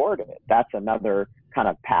and rewarded. That's another kind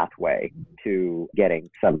of pathway to getting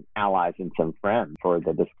some allies and some friends for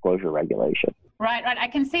the disclosure regulation. Right. I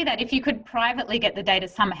can see that if you could privately get the data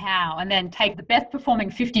somehow and then take the best performing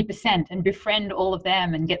 50% and befriend all of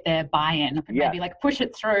them and get their buy-in, and maybe like push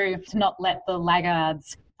it through to not let the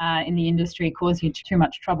laggards in the industry cause you too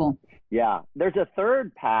much trouble. Yeah. There's a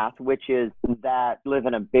third path, which is that live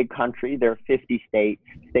in a big country. There are 50 states.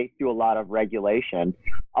 States do a lot of regulation.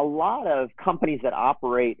 A lot of companies that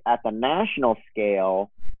operate at the national scale,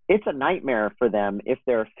 it's a nightmare for them if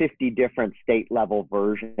there are 50 different state level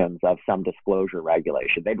versions of some disclosure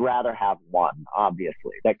regulation. They'd rather have one,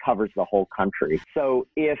 obviously, that covers the whole country. So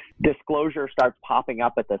if disclosure starts popping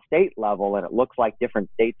up at the state level and it looks like different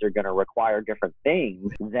states are going to require different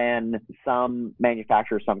things, then some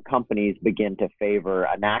manufacturers, some companies begin to favor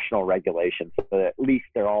a national regulation so that at least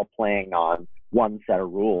they're all playing on one set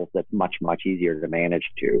of rules that's much, much easier to manage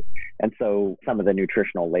to. And so some of the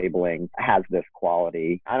nutritional labeling has this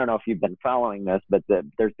quality. I don't know if you've been following this, but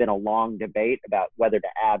there's been a long debate about whether to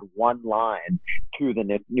add one line to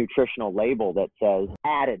the nutritional label that says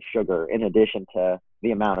added sugar in addition to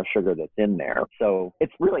the amount of sugar that's in there. So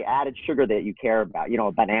it's really added sugar that you care about. You know,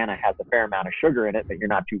 a banana has a fair amount of sugar in it, but you're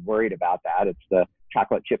not too worried about that. It's the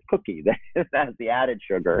chocolate chip cookie that has the added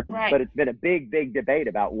sugar. Right. But it's been a big, big debate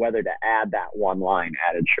about whether to add that one line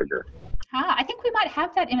added sugar. I think we might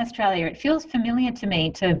have that in Australia. It feels familiar to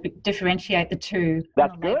me to differentiate the two.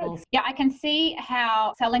 That's the good. labels. Yeah, I can see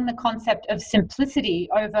how selling the concept of simplicity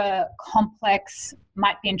over complex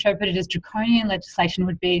might be interpreted as draconian legislation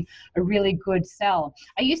would be a really good sell.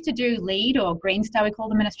 I used to do LEED or Green Star, we call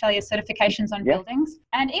them in Australia, certifications on buildings.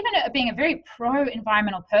 And even being a very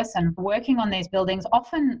pro-environmental person working on these buildings,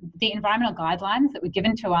 often the environmental guidelines that were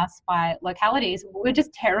given to us by localities were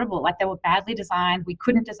just terrible. Like they were badly designed. We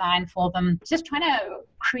couldn't design for them. Just trying to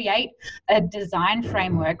create a design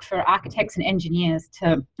framework for architects and engineers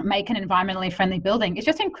to make an environmentally friendly building. It's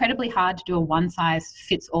just incredibly hard to do a one size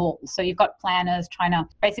fits all. So you've got planners trying to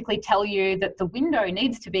basically tell you that the window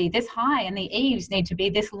needs to be this high and the eaves need to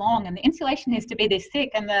be this long and the insulation needs to be this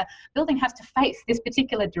thick and the building has to face this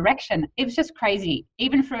particular direction. It was just crazy.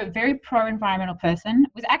 Even for a very pro-environmental person,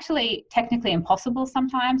 it was actually technically impossible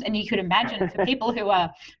sometimes. And you could imagine for people who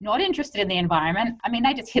are not interested in the environment, I mean,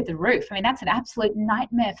 they just hit the roof. I mean, that's an absolute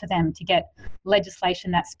nightmare for them to get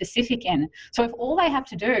legislation that specific in. So if all they have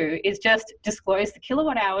to do is just disclose the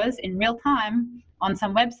kilowatt hours in real time on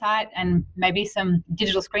some website, and maybe some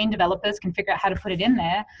digital screen developers can figure out how to put it in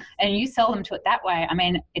there, and you sell them to it that way, I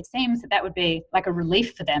mean, it seems that would be like a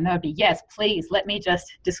relief for them. That would be, yes, please let me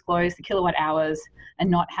just disclose the kilowatt hours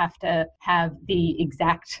and not have to have the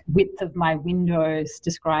exact width of my windows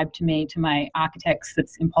described to me, to my architects.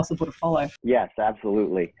 That's impossible to follow. Yes,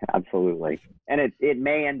 absolutely. Absolutely. And it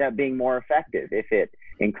may end up being more effective if it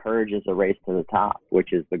encourages a race to the top,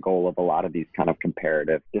 which is the goal of a lot of these kind of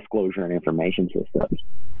comparative disclosure and information systems.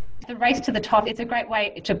 The race to the top, it's a great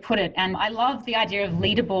way to put it. And I love the idea of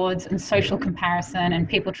leaderboards and social comparison and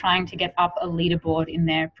people trying to get up a leaderboard in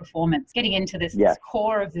their performance, getting into this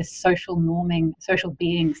core of this social norming, social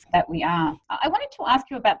beings that we are. I wanted to ask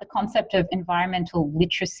you about the concept of environmental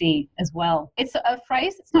literacy as well. It's a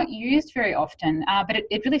phrase that's not used very often, but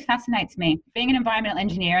it really fascinates me. Being an environmental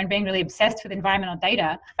engineer and being really obsessed with environmental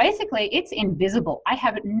data, basically it's invisible. I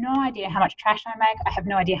have no idea how much trash I make. I have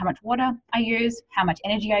no idea how much water I use, how much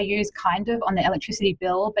energy I use, kind of on the electricity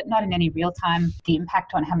bill, but not in any real time, the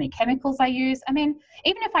impact on how many chemicals I use. I mean,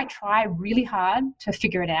 even if I try really hard to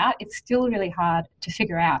figure it out, it's still really hard to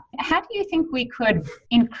figure out. How do you think we could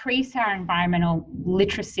increase our environmental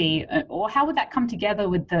literacy, or how would that come together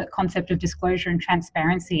with the concept of disclosure and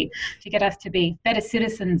transparency to get us to be better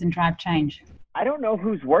citizens and drive change? I don't know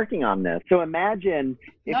who's working on this. So imagine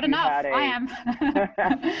if Not enough. I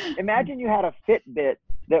am. Imagine you had a Fitbit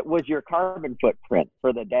that was your carbon footprint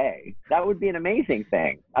for the day. That would be an amazing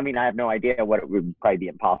thing. I mean, I have no idea what it would probably be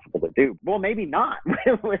impossible to do. Well, maybe not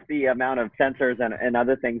with the amount of sensors and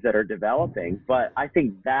other things that are developing. But I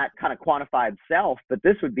think that kind of quantified self, but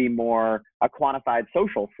this would be more a quantified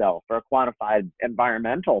social self or a quantified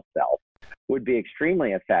environmental self, would be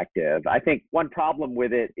extremely effective. I think one problem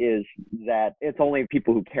with it is that it's only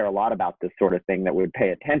people who care a lot about this sort of thing that would pay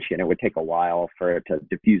attention. It would take a while for it to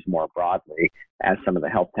diffuse more broadly, as some of the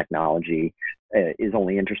health technology is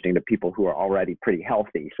only interesting to people who are already pretty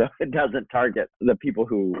healthy. So it doesn't target the people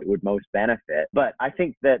who would most benefit. But I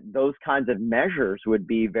think that those kinds of measures would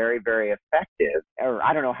be very, very effective. Or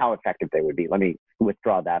I don't know how effective they would be. Let me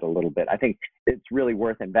withdraw that a little bit. I think it's really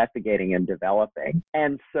worth investigating and developing.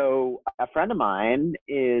 And so a friend of mine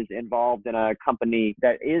is involved in a company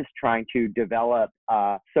that is trying to develop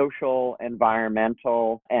social,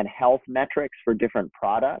 environmental, and health metrics for different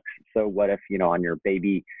products. So what if, on your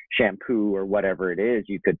baby shampoo or whatever it is,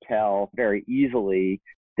 you could tell very easily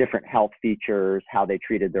different health features, how they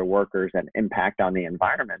treated their workers, and impact on the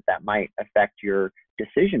environment that might affect your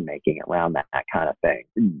decision making around that kind of thing.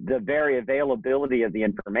 The very availability of the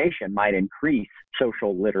information might increase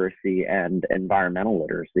social literacy and environmental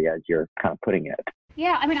literacy, as you're kind of putting it.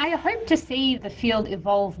 Yeah, I mean, I hope to see the field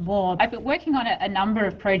evolve more. I've been working on a number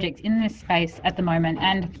of projects in this space at the moment,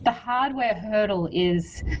 and the hardware hurdle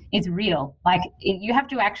is real. Like, you have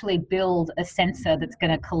to actually build a sensor that's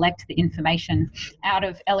going to collect the information out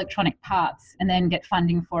of electronic parts and then get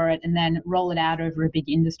funding for it and then roll it out over a big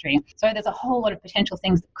industry. So there's a whole lot of potential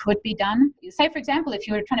things that could be done. Say, for example, if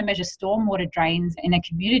you were trying to measure stormwater drains in a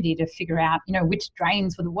community to figure out, which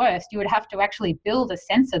drains were the worst, you would have to actually build a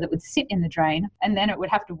sensor that would sit in the drain and then it would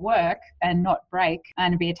have to work and not break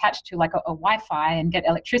and be attached to like a Wi-Fi and get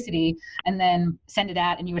electricity and then send it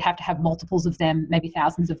out, and you would have to have multiples of them, maybe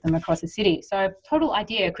thousands of them across a city. So total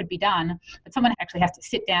idea could be done, but someone actually has to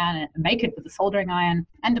sit down and make it with a soldering iron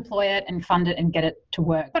and deploy it and fund it and get it to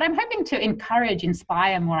work. But I'm hoping to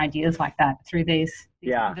inspire more ideas like that through these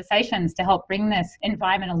conversations to help bring this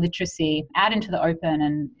environmental literacy out into the open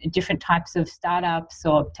and different types of startups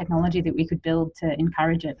or technology that we could build to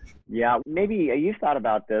encourage it. Yeah, maybe you've thought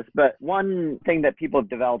about this, but one thing that people have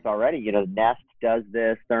developed already, Nest does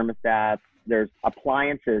this, thermostats, there's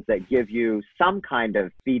appliances that give you some kind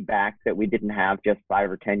of feedback that we didn't have just 5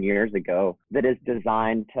 or 10 years ago that is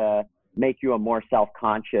designed to make you a more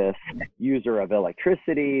self-conscious user of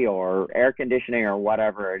electricity or air conditioning or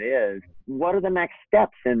whatever it is. What are the next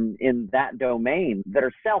steps in that domain that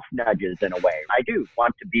are self-nudges in a way? I do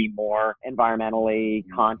want to be more environmentally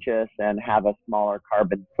conscious and have a smaller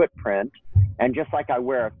carbon footprint. And just like I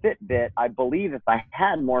wear a Fitbit, I believe if I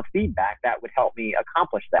had more feedback, that would help me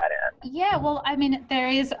accomplish that end. Yeah, well, I mean, there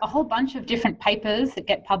is a whole bunch of different papers that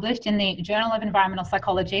get published in the Journal of Environmental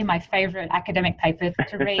Psychology, my favorite academic paper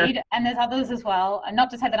to read. And there's others as well. And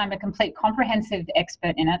not to say that I'm a complete comprehensive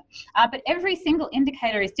expert in it, but every single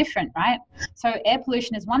indicator is different, right? So air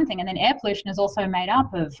pollution is one thing. And then air pollution is also made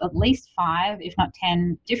up of at least 5, if not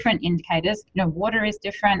 10 different indicators. Water is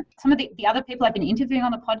different. Some of the other people I've been interviewing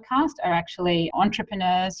on the podcast are actually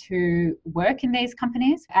entrepreneurs who work in these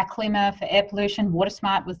companies. Aclima for air pollution,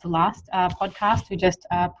 WaterSmart was the last podcast we just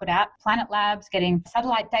put out. Planet Labs getting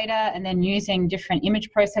satellite data and then using different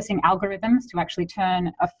image processing algorithms to actually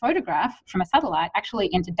turn a photograph from a satellite actually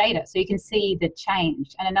into data so you can see the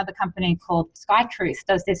change. And another company called SkyTruth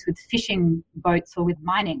does this with fishing boats or with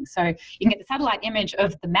mining. So you can get the satellite image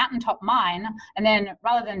of the mountaintop mine, and then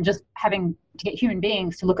rather than just having to get human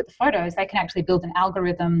beings to look at the photos, they can actually build an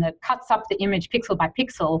algorithm that cuts up the image pixel by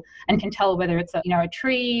pixel and can tell whether it's a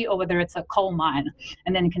tree or whether it's a coal mine,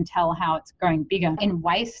 and then can tell how it's growing bigger. In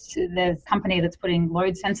waste, there's a company that's putting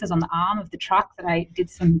load sensors on the arm of the truck that I did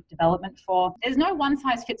some development for. There's no one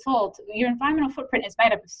size fits all. Your environmental footprint is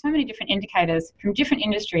made up of so many different indicators from different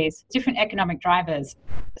industries, different economic drivers.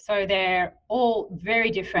 So they're all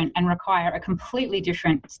very different and require a completely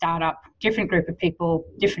different startup, different group of people,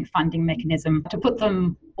 different funding mechanism. To put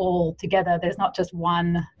them all together, there's not just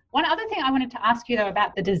one. One other thing I wanted to ask you, though,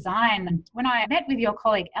 about the design, when I met with your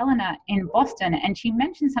colleague Eleanor in Boston, and she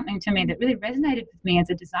mentioned something to me that really resonated with me as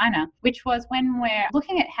a designer, which was when we're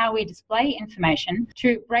looking at how we display information,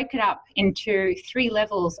 to break it up into 3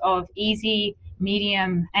 levels of easy,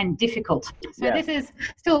 medium, and difficult. So This is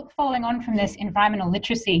still following on from this environmental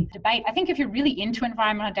literacy debate. I think if you're really into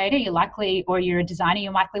environmental data, or you're a designer, you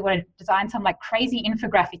likely want to design some like crazy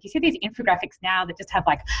infographic. You see these infographics now that just have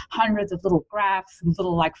like hundreds of little graphs and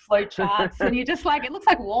little like flow charts, and you just like, it looks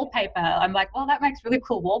like wallpaper. I'm like, well, that makes really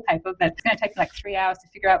cool wallpaper, but it's going to take me like 3 hours to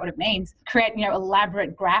figure out what it means. Create,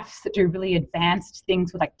 elaborate graphs that do really advanced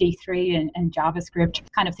things with like D3 and JavaScript,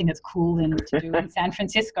 kind of thing that's cool to do in San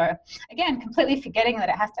Francisco. Again, completely forgetting that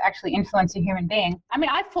it has to actually influence a human being. I mean,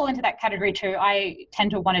 I fall into that category too. I tend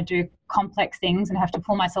to want to do complex things and have to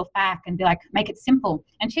pull myself back and be like, make it simple.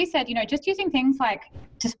 And she said, just using things like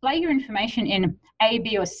display your information in A,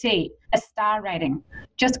 B, or C, a star rating,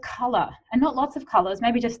 just color, and not lots of colors,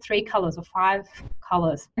 maybe just 3 colors or 5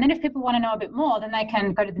 colors. And then if people want to know a bit more, then they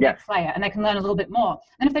can go to the next layer and they can learn a little bit more.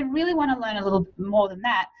 And if they really want to learn a little bit more than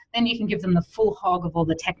that, then you can give them the full hog of all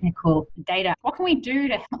the technical data. What can we do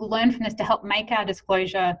to learn from this to help make our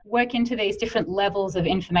disclosure work into these different levels of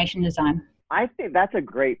information design? I think that's a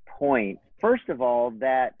great point. First of all,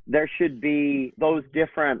 that there should be those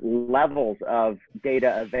different levels of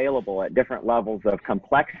data available at different levels of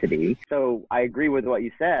complexity. So I agree with what you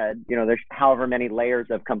said. There's however many layers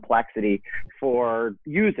of complexity for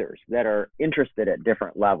users that are interested at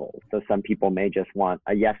different levels. So some people may just want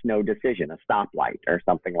a yes-no decision, a stoplight or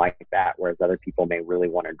something like that, whereas other people may really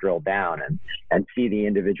want to drill down and see the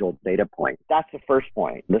individual data points. That's the first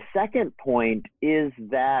point. The second point is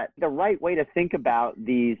that the right way to think about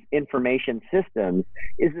these information systems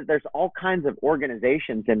is that there's all kinds of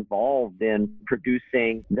organizations involved in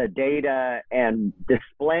producing the data and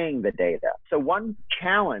displaying the data. So one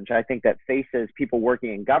challenge I think that faces people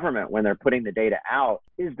working in government when they're putting the data out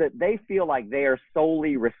is that they feel like they are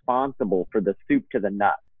solely responsible for the soup to the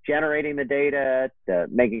nuts, generating the data, to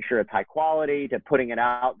making sure it's high quality, to putting it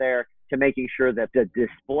out there, to making sure that the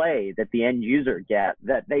display that the end user gets,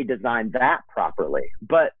 that they designed that properly.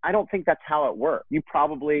 But I don't think that's how it works. You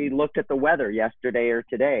probably looked at the weather yesterday or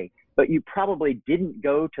today. but you probably didn't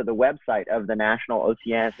go to the website of the National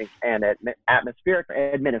Oceanic and Atmospheric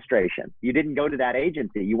Administration. You didn't go to that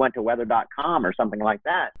agency. You went to weather.com or something like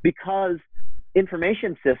that, because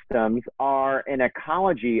information systems are an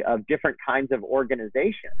ecology of different kinds of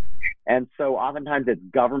organizations. And so oftentimes it's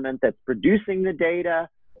government that's producing the data,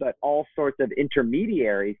 but all sorts of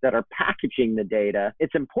intermediaries that are packaging the data.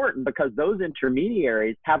 It's important because those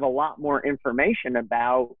intermediaries have a lot more information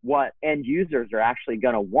about what end users are actually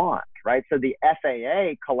going to want, right? So the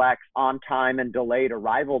FAA collects on-time and delayed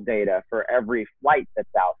arrival data for every flight that's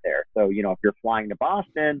out there. So, if you're flying to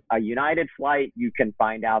Boston, a United flight, you can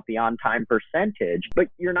find out the on-time percentage, but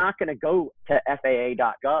you're not going to go to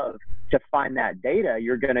FAA.gov to find that data.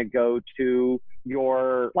 You're going to go to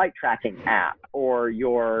your flight tracking app or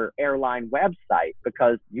your airline website,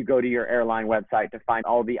 because you go to your airline website to find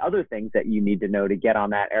all the other things that you need to know to get on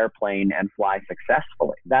that airplane and fly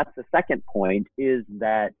successfully. That's the second point, is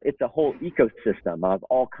that it's a whole ecosystem of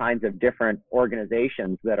all kinds of different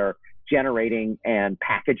organizations that are generating and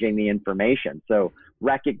packaging the information. So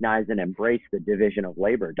recognize and embrace the division of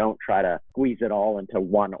labor. Don't try to squeeze it all into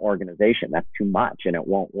one organization. That's too much and it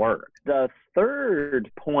won't work. The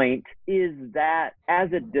third point is that as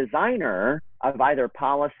a designer of either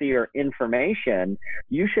policy or information,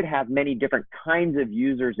 you should have many different kinds of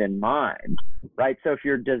users in mind, right? So if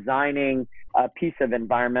you're designing a piece of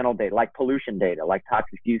environmental data, like pollution data, like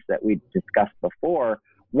toxic use that we discussed before,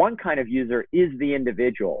 one kind of user is the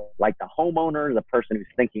individual, like the homeowner, the person who's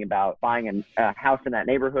thinking about buying a house in that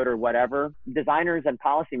neighborhood or whatever. Designers and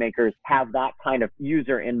policymakers have that kind of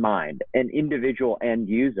user in mind, an individual end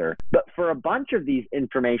user. But for a bunch of these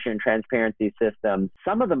information and transparency systems,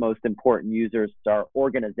 some of the most important users are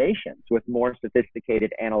organizations with more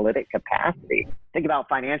sophisticated analytic capacity. Think about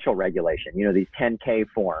financial regulation, these 10K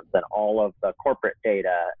forms and all of the corporate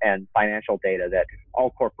data and financial data that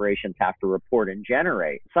all corporations have to report and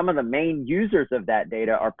generate. Some of the main users of that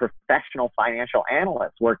data are professional financial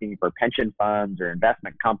analysts working for pension funds or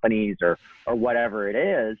investment companies or whatever it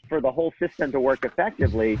is. For the whole system to work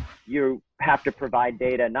effectively, you have to provide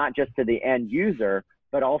data not just to the end user,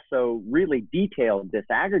 but also really detailed,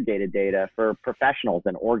 disaggregated data for professionals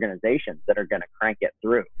and organizations that are going to crank it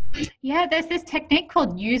through. Yeah, there's this technique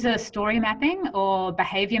called user story mapping or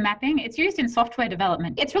behavior mapping. It's used in software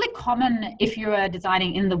development. It's really common if you are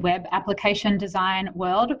designing in the web application design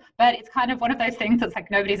world, but it's kind of one of those things that's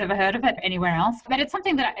like nobody's ever heard of it anywhere else. But it's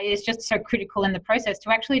something that is just so critical in the process to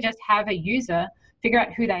actually just have a user figure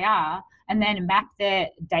out who they are and then map their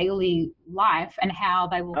daily life and how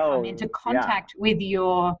they will come into contact with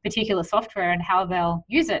your particular software and how they'll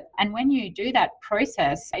use it. And when you do that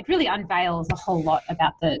process, it really unveils a whole lot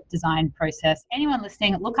about the design process. Anyone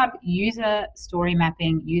listening, look up user story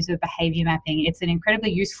mapping, user behavior mapping. It's an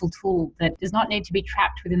incredibly useful tool that does not need to be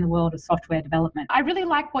trapped within the world of software development. I really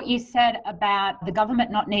like what you said about the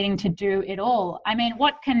government not needing to do it all. I mean,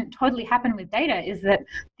 what can totally happen with data is that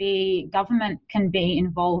the government can be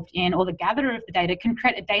involved in, or the gatherer of the data can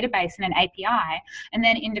create a database and an API, and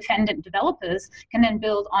then independent developers can then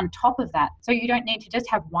build on top of that. So you don't need to just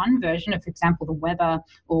have one version of, for example, the weather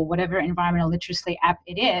or whatever environmental literacy app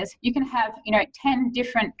it is. You can have, 10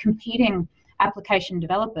 different competing application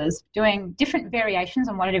developers doing different variations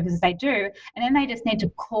on what it is they do, and then they just need to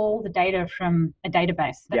call the data from a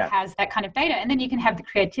database that has that kind of data, and then you can have the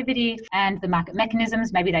creativity and the market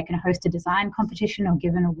mechanisms. Maybe they can host a design competition or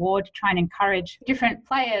give an award to try and encourage different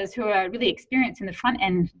players who are really experienced in the front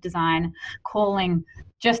end design calling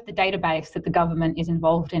just the database that the government is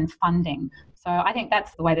involved in funding. So I think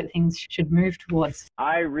that's the way that things should move towards.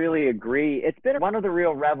 I really agree. It's been one of the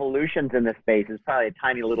real revolutions in this space. It's probably a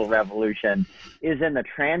tiny little revolution, is in the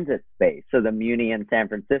transit space. So the Muni in San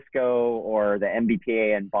Francisco or the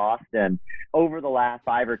MBTA in Boston. Over the last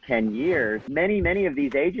 5 or 10 years, many of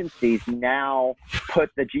these agencies now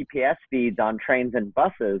put the GPS feeds on trains and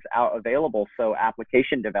buses out available so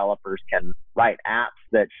application developers can write apps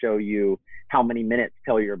that show you how many minutes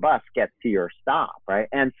till your bus gets to your stop, right?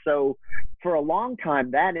 And so for a long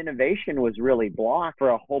time, that innovation was really blocked for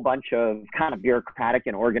a whole bunch of kind of bureaucratic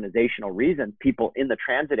and organizational reasons. People in the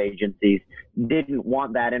transit agencies didn't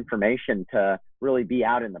want that information to really be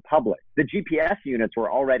out in the public. The GPS units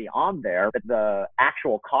were already on there, but the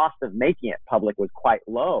actual cost of making it public was quite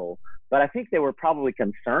low. But I think they were probably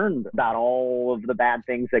concerned about all of the bad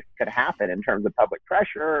things that could happen in terms of public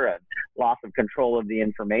pressure and loss of control of the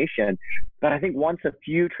information. But I think once a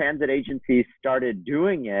few transit agencies started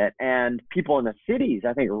doing it, and people in the cities,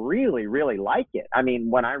 I think, really like it. I mean,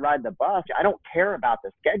 when I ride the bus, I don't care about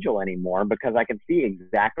the schedule anymore because I can see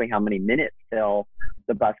exactly how many minutes till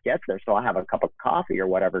the bus gets there. So I'll have a cup of coffee or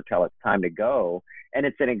whatever till it's time to go. And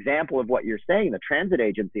it's an example of what you're saying. The transit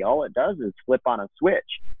agency, all it does is flip on a switch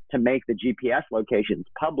to make the GPS locations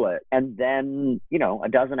public. And then, a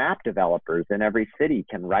dozen app developers in every city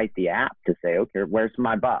can write the app to say, okay, where's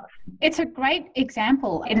my bus? It's a great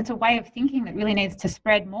example, and it's a way of thinking that really needs to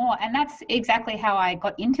spread more. And that's exactly how I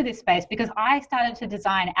got into this space, because I started to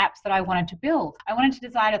design apps that I wanted to build. I wanted to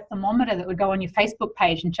design a thermometer that would go on your Facebook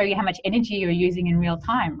page and show you how much energy you're using in real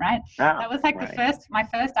time, right? That was like my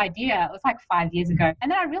first idea. It was like 5 years ago.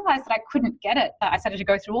 And then I realized that I couldn't get it. I started to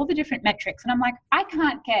go through all the different metrics, and I'm like, I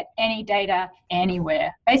can't get any data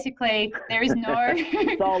anywhere. Basically, there is no,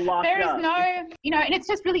 it's all locked up. And it's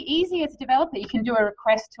just really easy as a developer. You can do a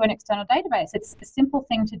request to an external database. It's a simple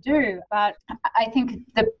thing to do. But I think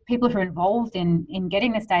the people who are involved in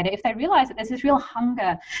getting this data, if they realize that there's this real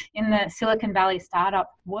hunger in the Silicon Valley startup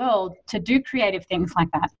world to do creative things like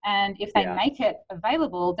that, and if they make it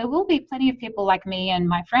available, there will be plenty of people like me and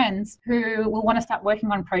my friends who will want to start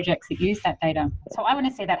working on projects that use that data. So I want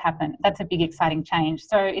to see that happen. That's a big, exciting change.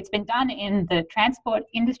 So it's been done in the transport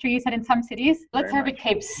industry, you said, in some cities. Let's hope it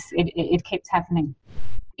keeps happening.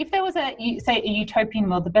 If there was a utopian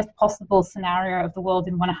world, the best possible scenario of the world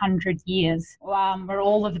in 100 years, where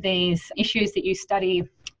all of these issues that you study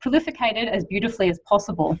prolificated as beautifully as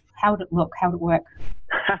possible, how would it look? How would it work?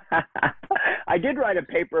 I did write a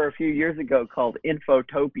paper a few years ago called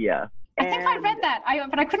Infotopia. I think I read that,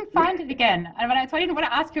 but I couldn't find it again. So I didn't want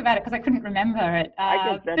to ask you about it because I couldn't remember it. I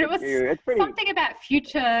can send it to you. It's pretty... something about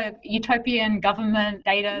future utopian government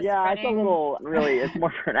data spreading. It's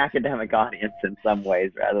more for an academic audience in some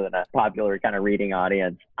ways rather than a popular kind of reading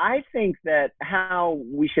audience. I think that how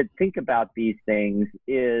we should think about these things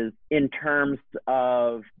is in terms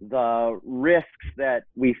of the risks that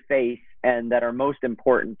we face and that are most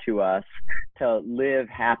important to us to live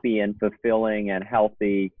happy and fulfilling and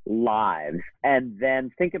healthy lives. And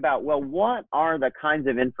then think about, what are the kinds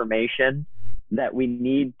of information that we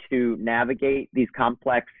need to navigate these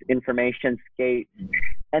complex information scapes?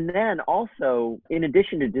 And then also, in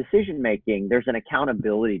addition to decision making, there's an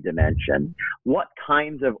accountability dimension. What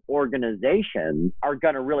kinds of organizations are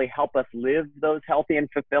going to really help us live those healthy and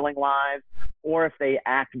fulfilling lives? Or if they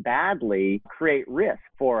act badly, create risk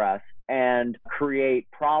for us and create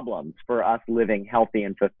problems for us living healthy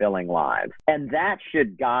and fulfilling lives. And that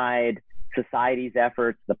should guide society's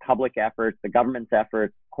efforts, the public efforts, the government's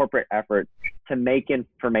efforts, corporate efforts to make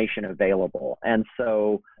information available. And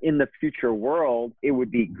so in the future world, it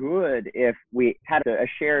would be good if we had a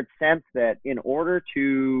shared sense that in order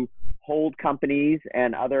to hold companies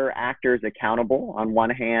and other actors accountable on one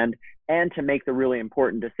hand, and to make the really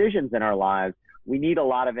important decisions in our lives, we need a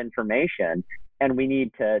lot of information. And we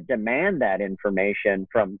need to demand that information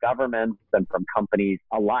from governments and from companies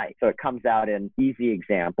alike. So it comes out in easy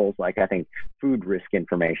examples, like I think food risk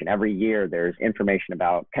information. Every year there's information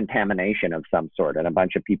about contamination of some sort and a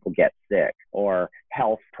bunch of people get sick, or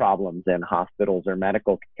health problems in hospitals or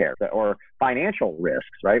medical care, or financial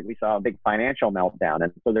risks, right? We saw a big financial meltdown.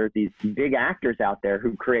 And so there's these big actors out there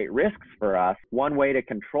who create risks for us. One way to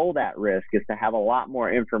control that risk is to have a lot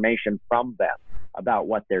more information from them about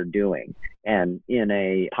what they're doing. And in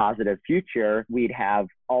a positive future, we'd have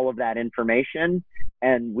all of that information,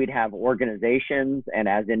 and we'd have organizations, and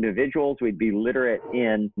as individuals, we'd be literate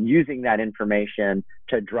in using that information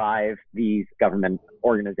to drive these government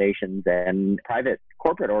organizations and private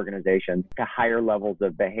corporate organizations to higher levels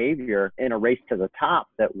of behavior in a race to the top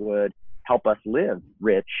that would help us live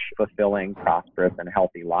rich, fulfilling, prosperous, and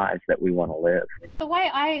healthy lives that we want to live. The way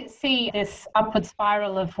I see this upward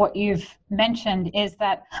spiral of what you've mentioned is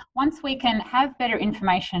that once we can have better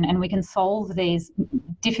information and we can solve these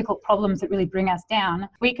difficult problems that really bring us down,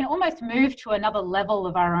 we can almost move to another level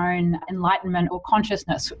of our own enlightenment or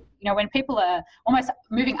consciousness. When people are almost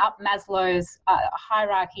moving up Maslow's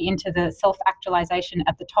hierarchy into the self-actualization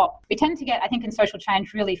at the top, we tend to get, I think, in social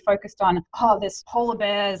change really focused on, this polar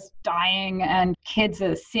bear's dying and kids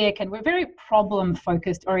are sick, and we're very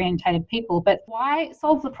problem-focused, orientated people. But why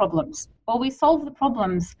solve the problems? Well, we solve the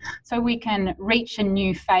problems so we can reach a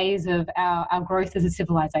new phase of our growth as a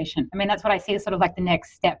civilization. I mean, that's what I see as sort of like the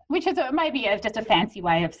next step, which is maybe just a fancy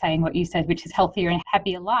way of saying what you said, which is healthier and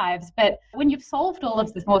happier lives. But when you've solved all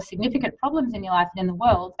of the more significant problems in your life and in the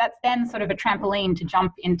world, that's then sort of a trampoline to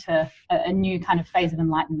jump into a new kind of phase of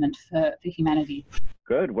enlightenment for humanity.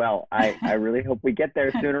 Good. Well, I really hope we get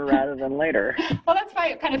there sooner rather than later. Well, that's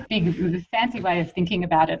my kind of big, fancy way of thinking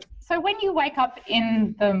about it. So when you wake up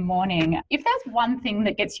in the morning, if there's one thing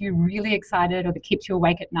that gets you really excited or that keeps you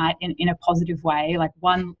awake at night in a positive way, like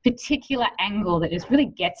one particular angle that just really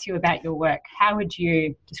gets you about your work, how would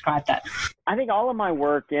you describe that? I think all of my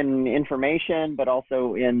work in information, but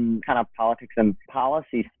also in kind of politics and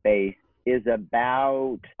policy space, is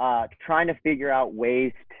about trying to figure out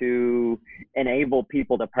ways to enable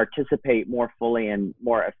people to participate more fully and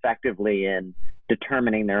more effectively in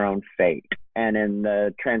determining their own fate. And in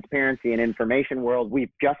the transparency and information world,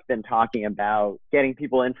 we've just been talking about getting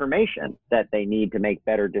people information that they need to make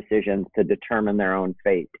better decisions to determine their own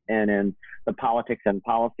fate. And in the politics and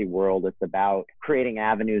policy world, it's about creating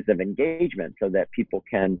avenues of engagement so that people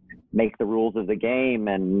can make the rules of the game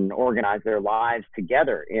and organize their lives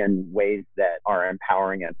together in ways that are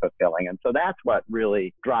empowering and fulfilling. And so that's what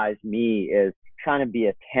really drives me, is trying to be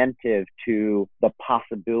attentive to the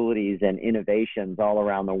possibilities and innovations all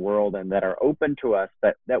around the world and that are open to us,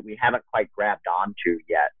 but that we haven't quite grabbed onto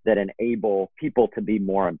yet, that enable people to be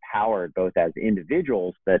more empowered, both as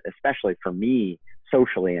individuals, but especially for me,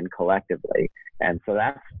 socially and collectively. And so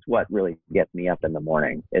that's what really gets me up in the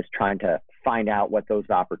morning, is trying to find out what those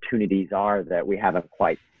opportunities are that we haven't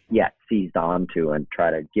quite yet seized onto, and try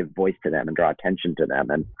to give voice to them and draw attention to them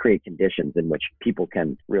and create conditions in which people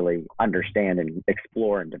can really understand and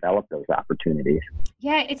explore and develop those opportunities.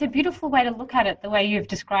 Yeah, it's a beautiful way to look at it, the way you've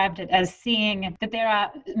described it, as seeing that there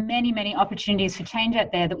are many, many opportunities for change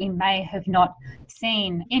out there that we may have not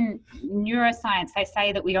seen. In neuroscience, they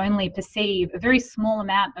say that we only perceive a very small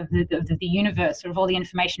amount of the universe, or of all the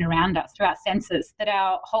information around us through our senses, that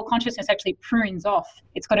our whole consciousness actually prunes off.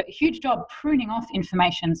 It's got a huge job pruning off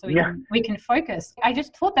information so we can focus. I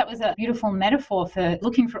just thought that was a beautiful metaphor for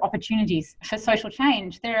looking for opportunities for social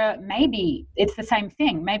change. Maybe it's the same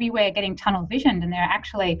thing. Maybe we're getting tunnel visioned and there are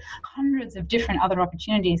actually hundreds of different other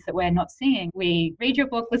opportunities that we're not seeing. We read your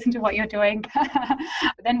book, listen to what you're doing,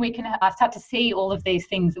 then we can start to see all of these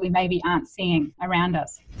things that we maybe aren't seeing around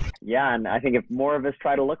us. Yeah, and I think if more of us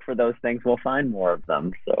try to look for those things, we'll find more of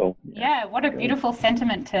them. So yeah, what a beautiful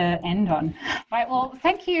sentiment to end on. Right, well,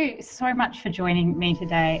 thank you so much for joining me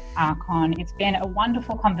today, Con. It's been a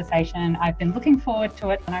wonderful conversation. I've been looking forward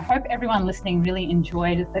to it, and I hope everyone listening really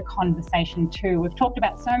enjoyed the conversation too. We've talked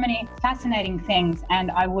about so many fascinating things, and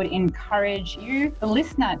I would encourage you, the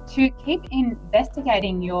listener, to keep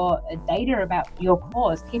investigating your data about your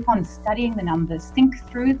cause. Keep on studying the numbers. Think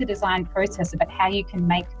through the design process about how you can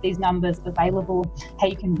make these numbers available, how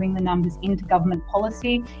you can bring the numbers into government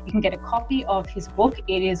policy. You can get a copy of his book.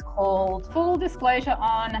 It is called Full Disclosure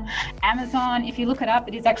on Amazon. If you look it up,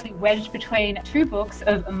 it is actually wedged between two books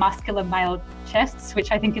of muscular male chests,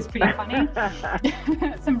 which I think is pretty funny.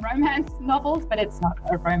 Some romance novels, but it's not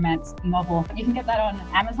a romance novel. You can get that on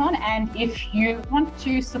Amazon. And if you want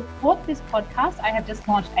to support this podcast, I have just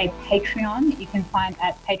launched a Patreon that you can find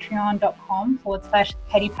at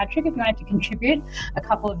patreon.com/Katie Patrick if you wanted to contribute a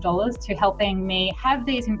couple of dollars to helping me have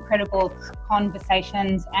these incredible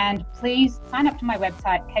conversations. And please sign up to my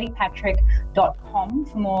website, katiepatrick.com,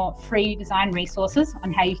 for more free design resources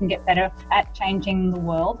on how you can get better at changing the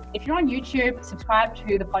world. If you're on YouTube, subscribe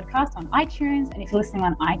to the podcast on iTunes. And if you're listening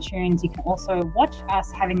on iTunes, you can also watch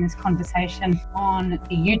us having this conversation on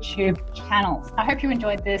the YouTube channels. I hope you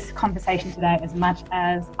enjoyed this conversation today as much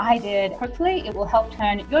as I did. Hopefully it will help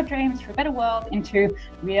turn your dreams for a better world into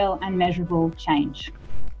real and measurable change.